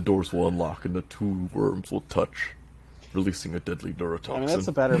time, the doors will unlock and the two worms will touch, releasing a deadly neurotoxin. I mean, that's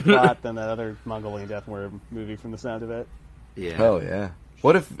a better plot than that other Mongolian death worm movie from the sound of it. Yeah. Hell yeah.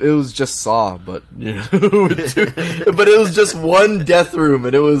 What if it was just Saw, but but it was just one death room,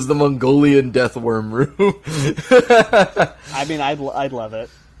 and it was the Mongolian death worm room. I mean, I'd love it.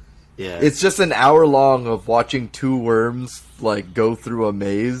 Yeah. It's just an hour long of watching two worms like go through a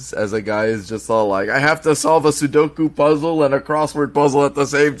maze as a guy is just all like, I have to solve a Sudoku puzzle and a crossword puzzle at the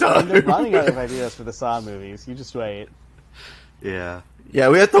same time. And they're running out of ideas for the Saw movies. You just wait. Yeah. Yeah,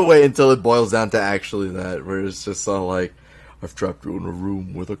 we have to wait until it boils down to actually that, where it's just all like, I've trapped you in a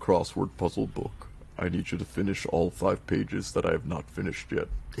room with a crossword puzzle book. I need you to finish all 5 pages that I have not finished yet.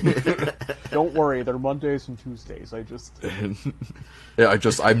 Don't worry, they're Mondays and Tuesdays. I'm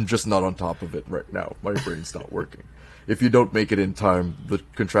just not on top of it right now. My brain's not working. If you don't make it in time, the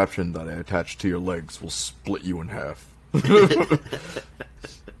contraption that I attach to your legs will split you in half.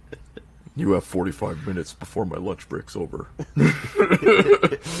 You have 45 minutes before my lunch break's over.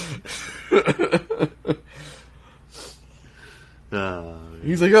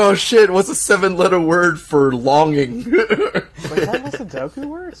 He's like, oh shit, what's a 7-letter word for longing? Wait, is that how Sudoku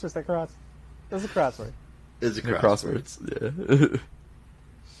works? Or is that That's a crossword. It's a crosswords,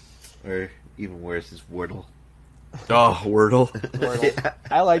 yeah. Or even worse is Wordle. Oh, Wordle. Wordle. Yeah.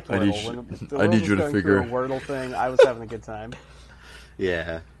 I like Wordle. I need you to figure a Wordle thing. I was having a good time.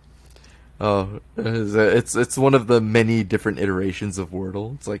 Yeah. Oh, it's one of the many different iterations of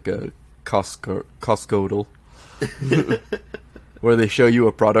Wordle. It's like a Costco-dle. Where they show you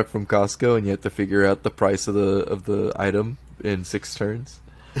a product from Costco and you have to figure out the price of the item in 6 turns.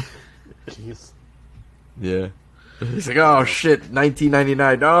 Jeez. Yeah. He's like, oh shit,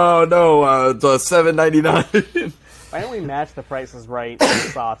 $19.99. Oh no, it's $7.99. Why don't we match the prices right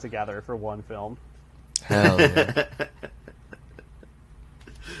and Saw together for one film? Hell yeah.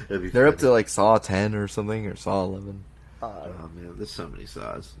 They're up to like Saw 10 or something, or Saw 11. Oh man, there's so many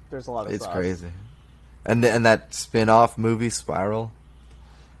Saws. There's a lot of It's Saws. crazy. And that spin-off movie, Spiral.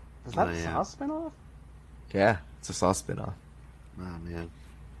 Is that a Saw spin-off? Yeah, it's a Saw spin-off. Oh man.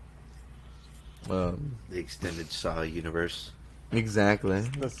 The extended Saw universe. Exactly.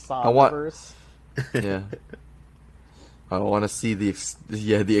 The Saw-verse. Yeah. I want to see the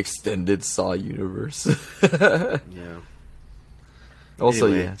extended Saw universe. Yeah. Also,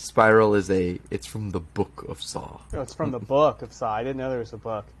 Anyway. yeah, Spiral it's from the Book of Saw. Oh, it's from the book of Saw. I didn't know there was a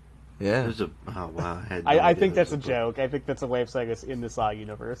book. Yeah. Oh wow. I think that's a joke. I think that's a way of saying it's in the Saw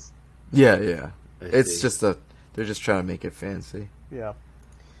universe. Yeah. I It's see. just they're just trying to make it fancy. Yeah.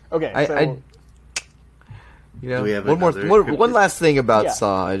 Okay, You know, Do we have one another one last thing about Yeah.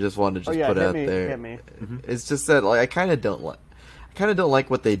 Saw. I just wanted to put hit out me, there. hit me. It's just that like I kind of don't like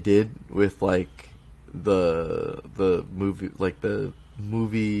what they did with like the movie, like the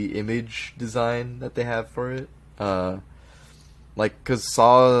movie image design that they have for it. Like, cause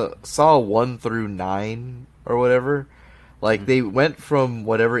Saw 1 through 9 or whatever, like they went from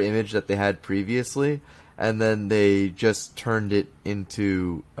whatever image that they had previously, and then they just turned it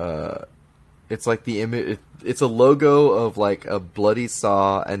into it's like the image. It's a logo of like a bloody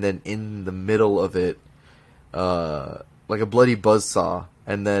saw, and then in the middle of it, like a bloody buzzsaw,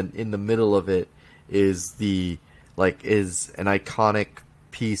 and then in the middle of it is is an iconic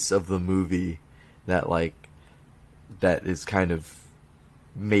piece of the movie that is kind of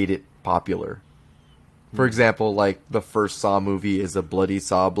made it popular. For example, like the first Saw movie is a bloody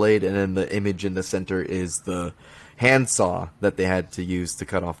saw blade, and then the image in the center is the handsaw that they had to use to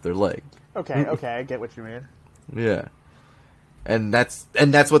cut off their leg. Okay, I get what you mean. Yeah, and that's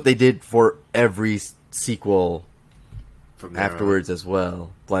what they did for every sequel From there afterwards as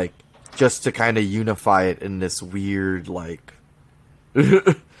well. Like, just to kind of unify it in this weird like,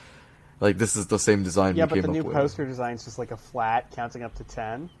 like this is the same design. Yeah, we but came the new up with. poster design's just like a flat counting up to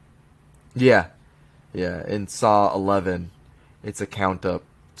 10. Yeah. In Saw 11, it's a count up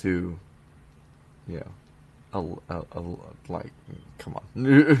to, like, come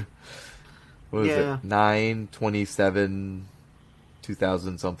on. What was Yeah. it? 9/27,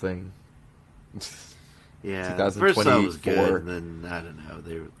 2000 something. Yeah, the first Saw was 2024. good, and then I don't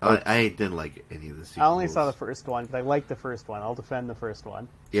know. I didn't like any of the sequels. I only saw the first one, but I liked the first one. I'll defend the first one.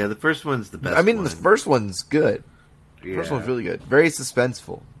 Yeah, the first one's the best. I mean, one. the first one's good. The Yeah. first one's really good. Very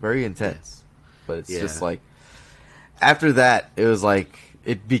suspenseful. Very intense. But it's Yeah. just like, after that, it was like,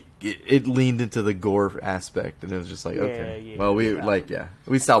 it leaned into the gore aspect, and it was just like, okay. Well,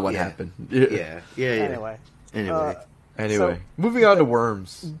 we saw what happened. Yeah. Anyway, So- moving on to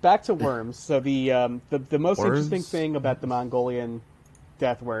worms. Back to worms. So the most Worms? interesting thing about the Mongolian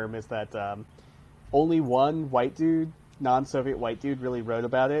death worm is that only one white dude, non-Soviet white dude, really wrote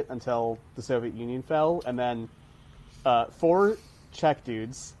about it until the Soviet Union fell, and then 4 Czech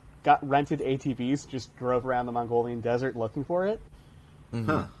dudes got rented ATVs, just drove around the Mongolian desert looking for it.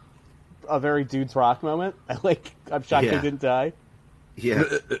 Huh. A very Dude's Rock moment. I'm shocked they didn't die. Yeah.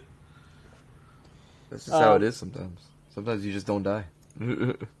 That's just how it is sometimes. Sometimes you just don't die.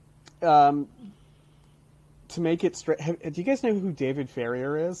 To make it straight, do you guys know who David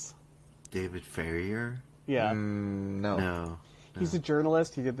Farrier is? David Farrier? Yeah. No. He's a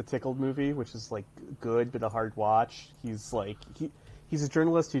journalist. He did the Tickled movie, which is good but a hard watch. He's he's a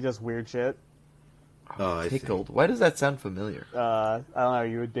journalist who does weird shit. Oh, I Tickled. Why does that sound familiar? I don't know. Are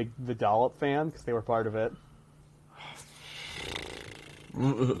you a big The Dollop fan? Because they were part of it.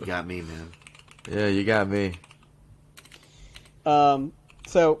 You got me, man. Yeah, you got me.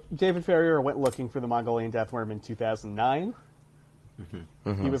 So David Farrier went looking for the Mongolian deathworm in 2009.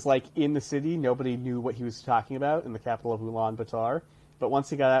 He was in the city. Nobody knew what he was talking about in the capital of Ulaanbaatar. But once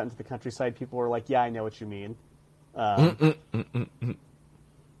he got out into the countryside, people were like, "Yeah, I know what you mean."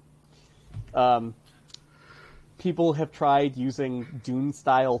 People have tried using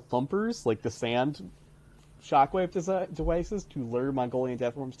Dune-style thumpers, like the sand shockwave devices, to lure Mongolian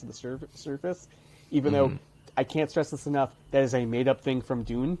deathworms to the surface. Even though, I can't stress this enough, that is a made-up thing from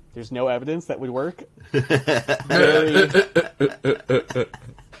Dune. There's no evidence that would work.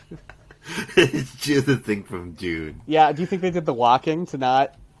 It's just a thing from Dune. Yeah, do you think they did the walking to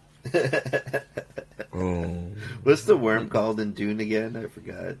not... What's the worm called in Dune again? I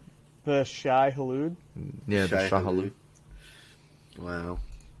forgot. The Shai Halud? Yeah, the Shai Halud. Wow.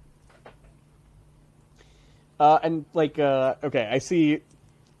 Okay, I see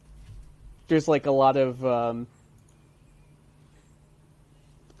there's a lot of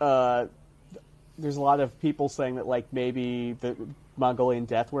there's a lot of people saying that maybe the Mongolian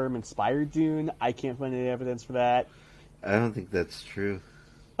deathworm inspired Dune. I can't find any evidence for that. I don't think that's true.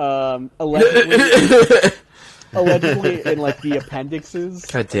 Allegedly in the appendixes.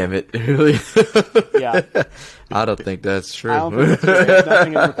 God damn it! Really? Yeah. I don't think that's true. I don't think it's true. There's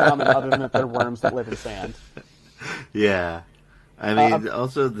nothing in common other than that they're worms that live in sand. Yeah. I mean,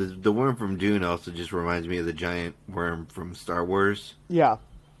 also, the worm from Dune also just reminds me of the giant worm from Star Wars. Yeah.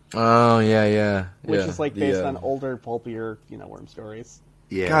 Oh, yeah. Which is based on older, pulpier, worm stories.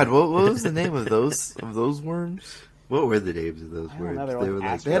 Yeah. God, what was the name of those worms? What were the names of those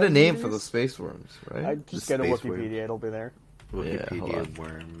worms? They had a name for the space worms, right? I just go to Wikipedia; it'll be there. Wikipedia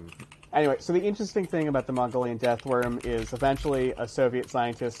worm. Anyway, so the interesting thing about the Mongolian deathworm is eventually a Soviet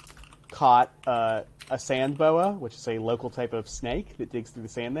scientist caught a sand boa, which is a local type of snake that digs through the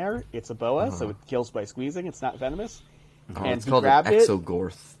sand there. It's a boa, so it kills by squeezing. It's not venomous. And it's called an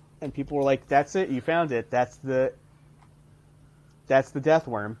exogorth. And people were like, "That's it! You found it. That's the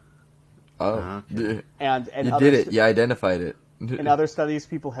deathworm." Oh, and you did it. You identified it. In other studies,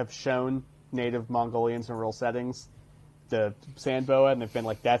 people have shown native Mongolians in rural settings the sand boa, and they've been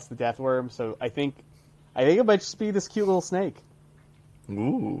like, "That's the deathworm." So I think it might just be this cute little snake.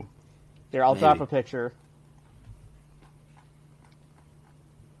 Ooh. Here, I'll drop a picture.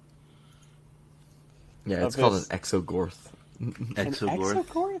 Yeah, it's called an exogorth. Exogorth? An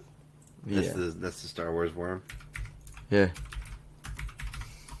exogorth? Yeah. That's the Star Wars worm? Yeah.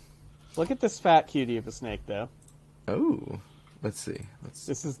 Look at this fat cutie of a snake, though. Oh, let's see.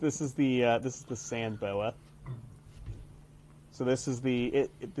 This is the sand boa. So this is the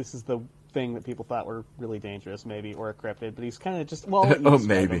thing that people thought were really dangerous, maybe, or a cryptid. But he's kind of just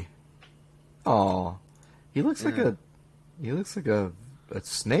maybe. Oh, he looks like a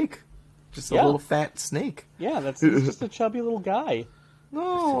snake, just a little fat snake. Yeah, he's just a chubby little guy.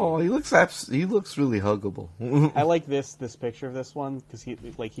 No, he looks really huggable. I like this picture of this one because he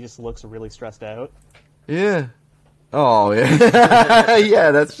just looks really stressed out. Yeah. Oh yeah.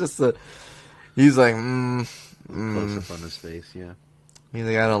 Yeah, that's just he's like close up on his face. Yeah. He's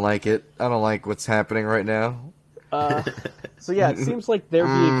like, I don't like it. I don't like what's happening right now. So yeah, it seems like there'd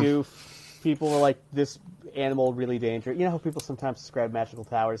be a goof. People were like, this animal really dangerous. You know how people sometimes describe magical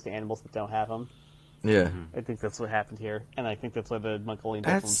towers to animals that don't have them. Yeah. I think that's what happened here, and I think that's why the Mongolian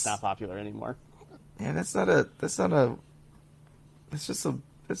deathworm's not popular anymore. Yeah, it's just a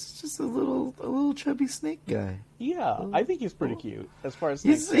little chubby snake guy. Yeah, I think he's pretty cute as far as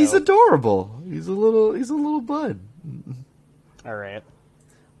he's adorable. He's a little bud. All right.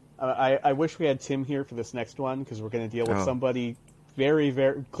 I wish we had Tim here for this next one because we're going to deal with somebody very,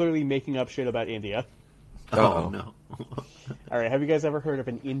 very clearly making up shit about India. Oh no! All right, have you guys ever heard of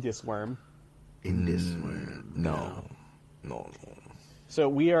an Indus worm? Indus worm? No. So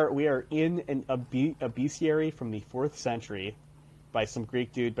we are in a bestiary from the 4th century by some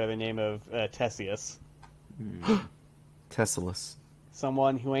Greek dude by the name of Theseus. Tessalus.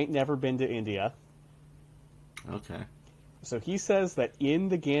 Someone who ain't never been to India. Okay. So he says that in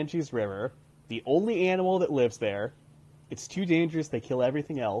the Ganges River, the only animal that lives there, it's too dangerous, they kill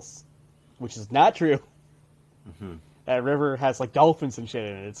everything else, which is not true. Mm-hmm. That river has, like, dolphins and shit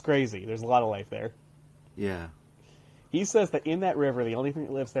in it. It's crazy. There's a lot of life there. Yeah. He says that in that river, the only thing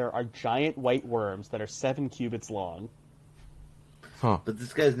that lives there are giant white worms that are 7 cubits long. Huh. But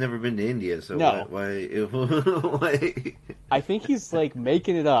this guy's never been to India, so no. why? I think he's, like,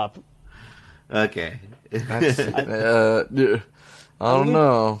 making it up. Okay. I don't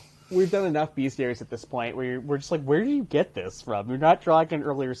know. We've done enough bestiaries at this point where we're just like, where do you get this from? You're not drawing on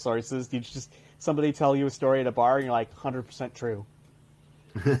earlier sources. Did you just somebody tell you a story at a bar and you're like, 100% true?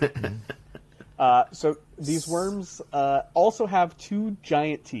 So these worms also have 2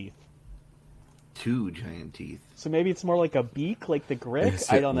 giant teeth. 2 giant teeth. So maybe it's more like a beak, like the Grick?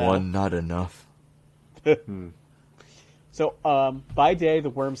 I don't know. One not enough. So by day, the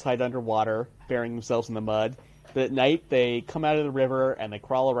worms hide underwater, burying themselves in the mud. But at night, they come out of the river and they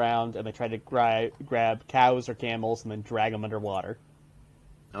crawl around and they try to grab cows or camels and then drag them underwater.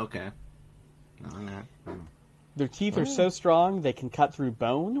 Okay. Their teeth are so strong they can cut through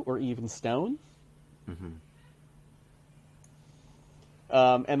bone or even stone. Mm-hmm.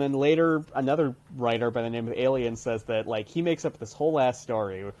 And then later, another writer by the name of Alien says that, like, he makes up this whole ass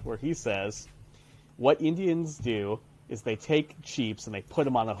story where he says what Indians do is they take sheeps and they put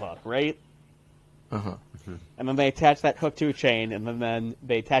them on a hook, right? Uh-huh. Mm-hmm. And then they attach that hook to a chain, and then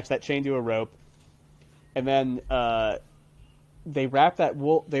they attach that chain to a rope, and then they wrap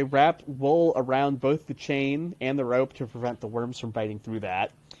wool around both the chain and the rope to prevent the worms from biting through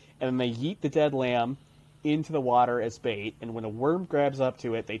that, and then they yeet the dead lamb into the water as bait, and when a worm grabs up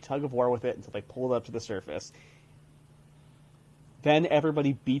to it, they tug of war with it until they pull it up to the surface. Then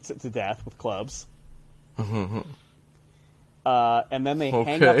everybody beats it to death with clubs. And then they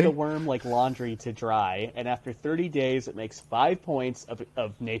hang up the worm like laundry to dry, and after 30 days, it makes 5 points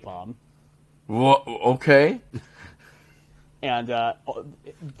of napalm. Okay. And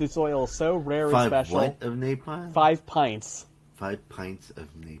this oil is so rare and 5 special. what of napalm? 5 pints. 5 pints of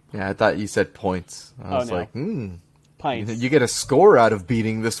napalm. Yeah, I thought you said points. I was like, Pints. You get a score out of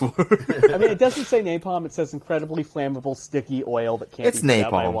beating this word. I mean, it doesn't say napalm. It says incredibly flammable, sticky oil that can't be put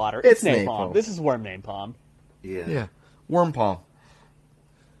out by water. It's napalm. This is worm napalm. Yeah. Worm palm.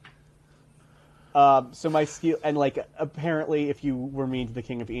 So my skill, and like apparently, if you were mean to the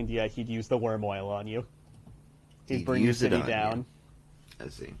king of India, he'd use the worm oil on you. He'd bring your city down. I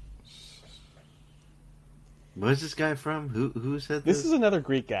see. Where's this guy from? Who said this? This is another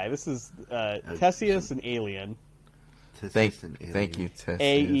Greek guy. This is Theseus and Alien. Thank you, Theseus.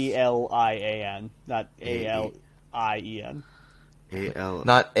 Aelian, not Alien.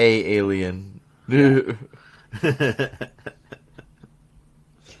 Not alien. Hey,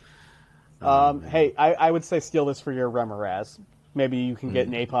 I would say steal this for your Remorhaz. Maybe you can get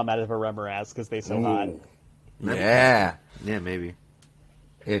napalm out of a Remorhaz because they're so hot. Yeah. Yeah, maybe.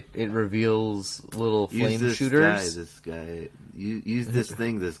 It reveals little flame use shooters. This guy. Use this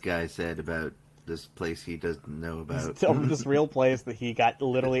thing this guy said about this place he doesn't know about. Tell him this real place that he got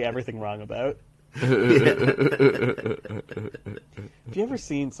literally everything wrong about. Have you ever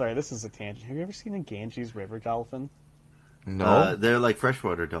seen... Sorry, this is a tangent. Have you ever seen a Ganges river dolphin? No. They're like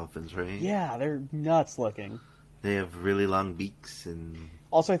freshwater dolphins, right? Yeah, they're nuts looking. They have really long beaks and...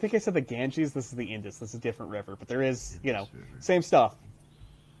 Also, I think I said the Ganges. This is the Indus. This is a different river. But there is, same stuff.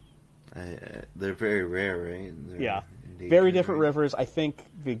 They're very rare, right? Yeah. Very different rivers. I think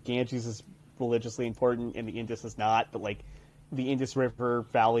the Ganges is religiously important and the Indus is not. But, like, the Indus River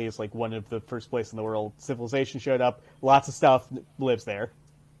Valley is, like, one of the first places in the world civilization showed up. Lots of stuff lives there.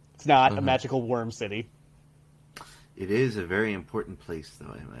 It's not a magical worm city. It is a very important place,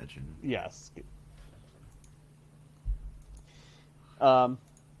 though, I imagine. Yes. And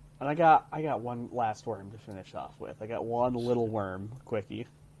I got one last worm to finish off with. I got one little worm, quickie.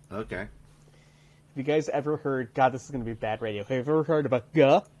 Okay. Have you guys ever heard... God, this is going to be bad radio. Have you ever heard of a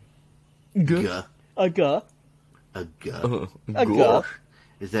guh? Guh. A guh. A guh. A guh.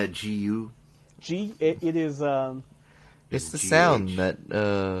 Is that G-U? It is... It's the G-H. sound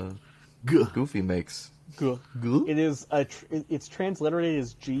that Goofy makes. Guh. Guh? It is it's transliterated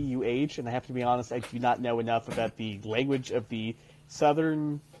as G-U-H, and I have to be honest, I do not know enough about the language of the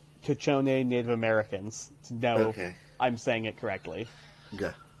Southern Cochone Native Americans to know I'm saying it correctly.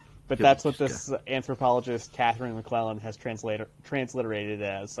 Guh. But that's what this anthropologist, Catherine McClellan, has transliterated it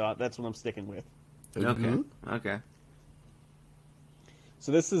as, so that's what I'm sticking with. Okay.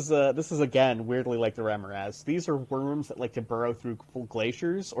 So this is again weirdly like the Remorhaz. These are worms that like to burrow through full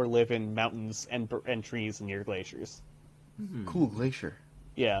glaciers or live in mountains and trees near glaciers. Cool glacier.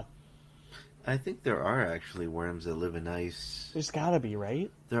 Yeah. I think there are actually worms that live in ice. There's gotta be,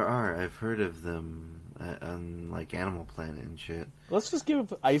 right? There are. I've heard of them on like Animal Planet and shit. Let's just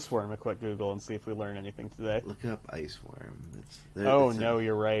give ice worm a quick Google and see if we learn anything today. Look up ice worm.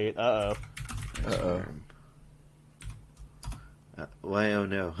 You're right. Why? Oh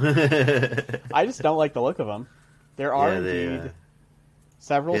no. I just don't like the look of them. There are indeed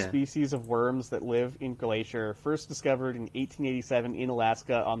several species of worms that live in glacier, first discovered in 1887 in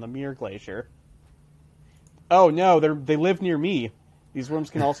Alaska on the Muir Glacier. Oh no, they live near me. These worms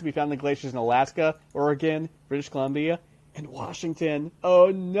can also be found in the glaciers in Alaska, Oregon, British Columbia, and Washington.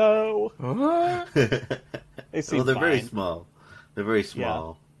 Oh no! They seem they're fine. very small. They're very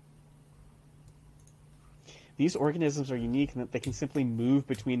small. Yeah. These organisms are unique in that they can simply move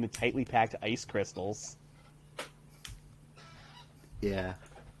between the tightly packed ice crystals. Yeah.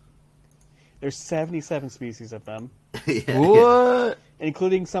 There's 77 species of them. What?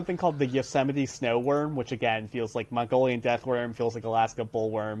 Including something called the Yosemite snow worm, which again feels like Mongolian death worm, feels like Alaska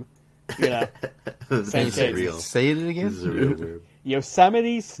bullworm. You know, same thing. Real. Say it again. This is a real worm.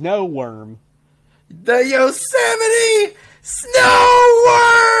 Yosemite snow worm. The Yosemite snow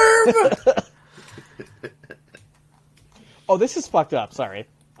worm. Oh, this is fucked up. Sorry,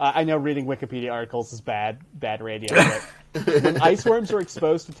 I know reading Wikipedia articles is bad radio. But when ice worms are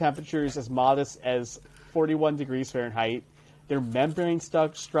exposed to temperatures as modest as 41 degrees Fahrenheit, their membrane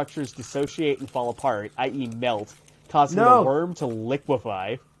structures dissociate and fall apart, i.e. melt, causing the worm to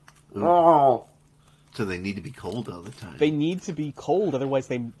liquefy. Oh. So they need to be cold all the time. They need to be cold, otherwise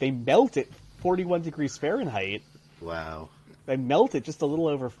they melt at 41 degrees Fahrenheit. Wow. They melt it just a little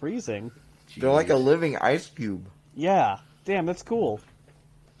over freezing. Jeez. They're like a living ice cube. Yeah. Damn, that's cool.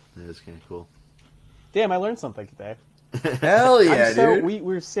 That is kind of cool. Damn, I learned something today. Hell yeah, dude.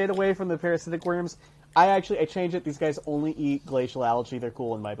 We've stayed away from the parasitic worms. I changed it. These guys only eat glacial algae. They're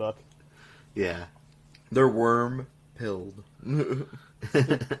cool in my book. Yeah. They're worm-pilled.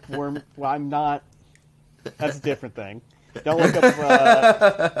 Worm. Well, I'm not. That's a different thing. Don't look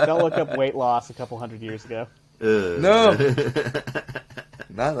up weight loss a couple hundred years ago. No.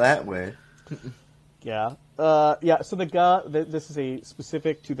 Not that way. Yeah. So this is a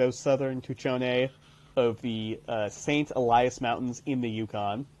specific to those southern Tuchone of the St. Elias Mountains in the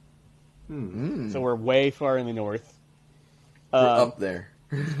Yukon. So we're way far in the north. We're up there.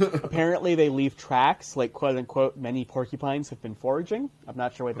 Apparently they leave tracks, like quote-unquote many porcupines have been foraging. I'm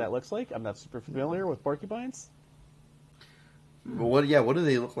not sure what that looks like. I'm not super familiar with porcupines. But what do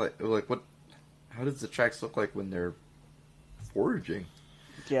they look like? How does the tracks look like when they're foraging?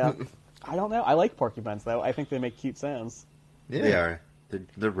 Yeah. I don't know. I like porcupines, though. I think they make cute sounds. Yeah. They are.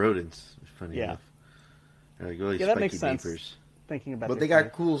 They're rodents, funny enough. Like really that makes sense. Beepers. Thinking about, but they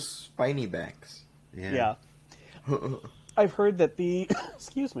got cool spiny backs. Yeah. I've heard that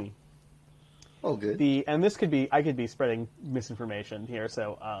excuse me. Oh, good. And this I could be spreading misinformation here,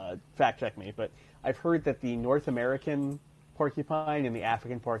 so fact check me. But I've heard that the North American porcupine and the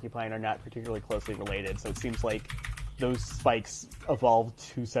African porcupine are not particularly closely related. So it seems like those spikes evolved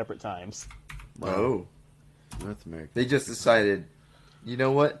 2 separate times. Wow. Oh. North America. They just decided, you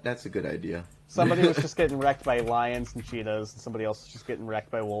know what? That's a good idea. Somebody was just getting wrecked by lions and cheetahs, and somebody else was just getting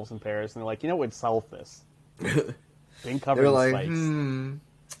wrecked by wolves and bears, and they're like, you know what would solve this? Being covered in spikes.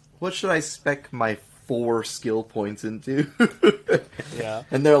 What should I spec my 4 skill points into? Yeah.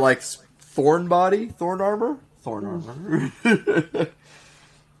 And they're like, thorn armor?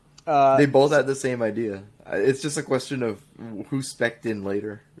 They both had the same idea. It's just a question of who spec'd in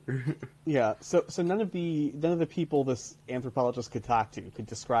later. Yeah, so none of the people this anthropologist could talk to could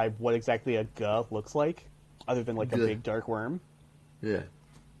describe what exactly a guh looks like, other than like a big dark worm. Yeah.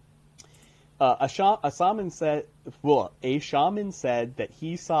 A shaman said that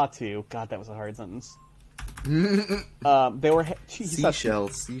he saw 2. God, that was a hard sentence. They were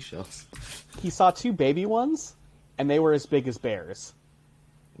seashells. He saw 2 baby ones, and they were as big as bears.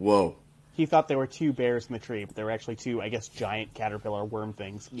 Whoa. He thought there were 2 bears in the tree, but there were actually 2, I guess, giant caterpillar worm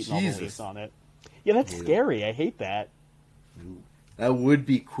things eating all the leaves on it. Yeah, that's scary. I hate that. That would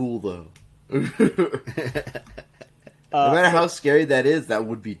be cool, though. No matter how scary that is, that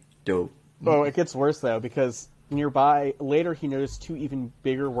would be dope. Oh, it gets worse, though, because later he noticed 2 even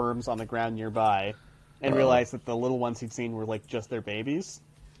bigger worms on the ground nearby, and realized that the little ones he'd seen were, like, just their babies.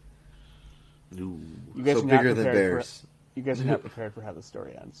 Ooh. You guys are bigger than bears. You guys are not prepared for how the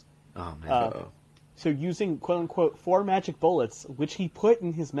story ends. Oh, man. So using, quote-unquote, 4 magic bullets, which he put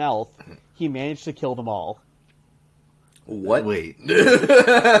in his mouth, he managed to kill them all. What? Wait. He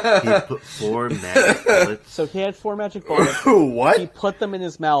put 4 magic bullets? So he had 4 magic bullets. What? He put them in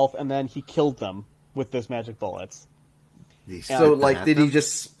his mouth, and then he killed them with those magic bullets. So, like, did he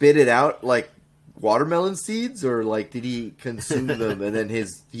just spit it out like watermelon seeds, or like did he consume them and then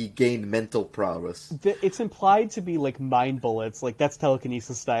he gained mental prowess? It's implied to be like mind bullets, like that's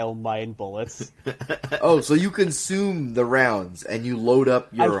telekinesis style mind bullets. Oh, so you consume the rounds and you load up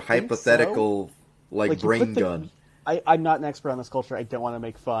your hypothetical like brain gun. I'm not an expert on this culture. I don't want to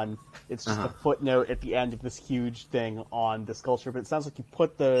make fun. It's just a footnote at the end of this huge thing on this culture. But it sounds like you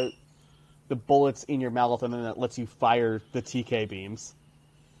put the bullets in your mouth and then it lets you fire the TK beams.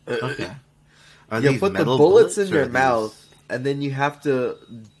 Okay. You put the bullets in your mouth, and then you have to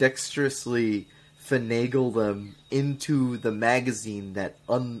dexterously finagle them into the magazine that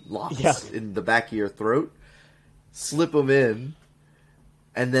unlocks in the back of your throat. Slip them in,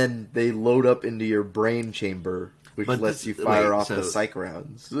 and then they load up into your brain chamber, which lets you fire off the psych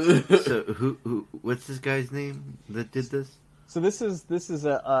rounds. So who? What's this guy's name that did this? So this is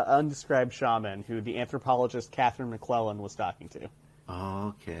a undescribed shaman who the anthropologist Catherine McClellan was talking to.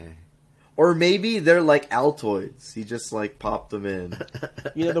 Oh, okay. Or maybe they're like Altoids. He just like popped them in.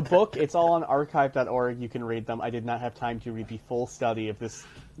 You know, the book, it's all on archive.org. You can read them. I did not have time to read the full study of this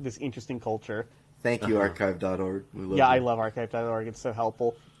interesting culture. Thank you, archive.org. I love archive.org. It's so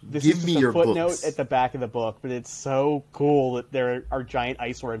helpful. This Give is me just a your footnote books. at the back of the book, but it's so cool that there are giant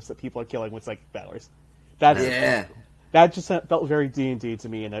ice worms that people are killing with psychic powers. That just felt very D&D to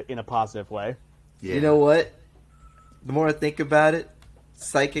me in a positive way. Yeah. You know what? The more I think about it,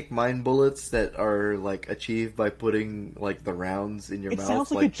 psychic mind bullets that are like achieved by putting like the rounds in your mouth. It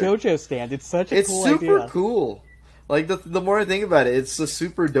sounds like a JoJo stand. It's such a cool idea. It's super cool. Like the more I think about it, it's a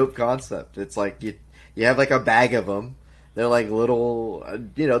super dope concept. It's like you have like a bag of them. They're like little,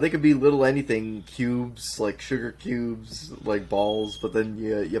 they could be little anything, cubes, like sugar cubes, like balls. But then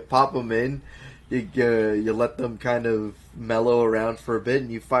you pop them in. You let them kind of mellow around for a bit,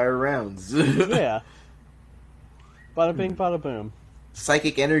 and you fire rounds. Yeah. Bada bing, bada boom.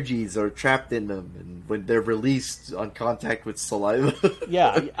 Psychic energies are trapped in them, and when they're released on contact with saliva.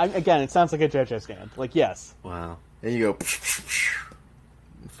 Yeah, again, it sounds like a JoJo stand. Like, yes. Wow. And you go,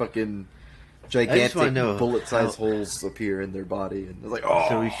 fucking gigantic bullet-sized holes appear in their body, and they're like, oh.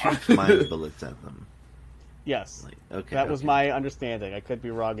 So he shoots mind bullets at them. Yes. That was my understanding. I could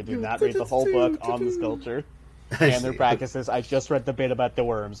be wrong. I did not read the whole book on the sculpture and their practices. I just read the bit about the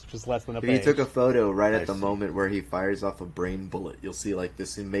worms, which is less than a page. If you took a photo right at the moment where he fires off a brain bullet, you'll see like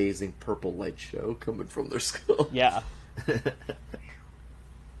this amazing purple light show coming from their skull. Yeah. That'd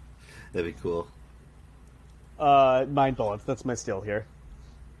be cool. Mind bullets. That's my steal here.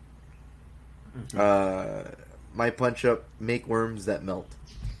 My punch up, make worms that melt.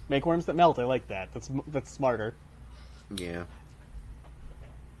 Make worms that melt. I like that. That's smarter. Yeah.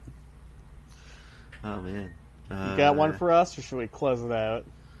 Oh man. You got one for us, or should we close it out?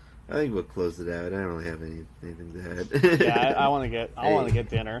 I think we'll close it out. I don't really have anything to add. Yeah, I want to get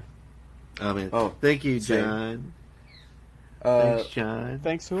dinner. Oh man. Oh, thank you, John. Thanks, John.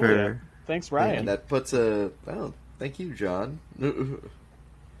 Thanks, Julio. Thanks, Ryan. And that puts thank you, John.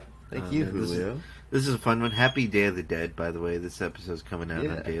 Thank you, Julio. This is a fun one. Happy Day of the Dead, by the way. This episode's coming out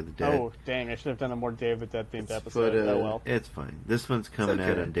on Day of the Dead. Oh, dang. I should have done a more Day of the Dead themed episode. Oh, well. It's fine. This one's coming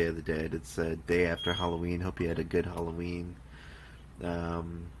out on Day of the Dead. It's a day after Halloween. Hope you had a good Halloween. We're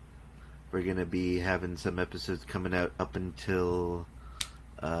going to be having some episodes coming out up until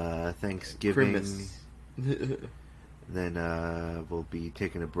Thanksgiving. Then we'll be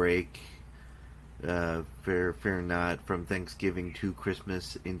taking a break. Fear not, from Thanksgiving to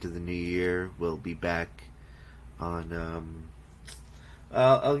Christmas into the New Year. We'll be back on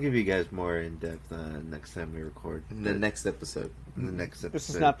I'll give you guys more in depth next time we record. In the next episode. This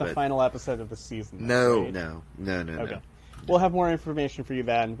is not the final episode of the season. No. Right? No. Okay. We'll have more information for you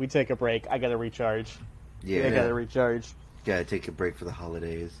then. We take a break. I gotta recharge. Yeah. I gotta recharge. Gotta take a break for the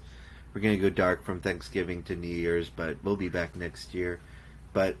holidays. We're gonna go dark from Thanksgiving to New Year's, but we'll be back next year.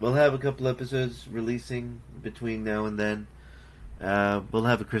 But we'll have a couple episodes releasing between now and then. We'll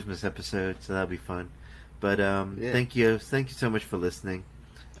have a Christmas episode, so that'll be fun. But thank you so much for listening.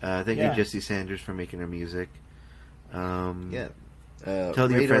 Thank you, Jesse Sanders, for making our music. Tell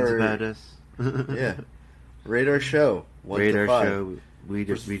your friends about us. Yeah, rate our show. Rate our show. We'd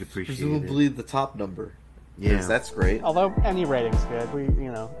appreciate presumably it. the top number. Yeah, that's great. Although any rating's good,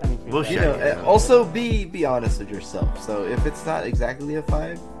 any feedback. Also be honest with yourself. So if it's not exactly a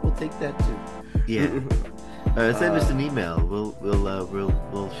 5, we'll take that too. Yeah. Send us an email. We'll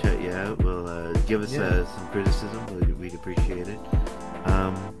shut you out. We'll give us some criticism. We'd appreciate it.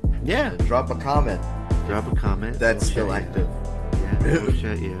 Drop a comment. That's still active. Yeah, we'll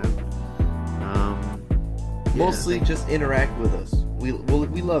shut you out. Mostly just interact with us. We love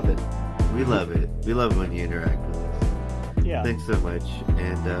it. We love it. We love when you interact with us. Yeah. Thanks so much,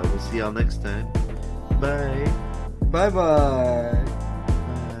 and we'll see y'all next time. Bye. Bye bye.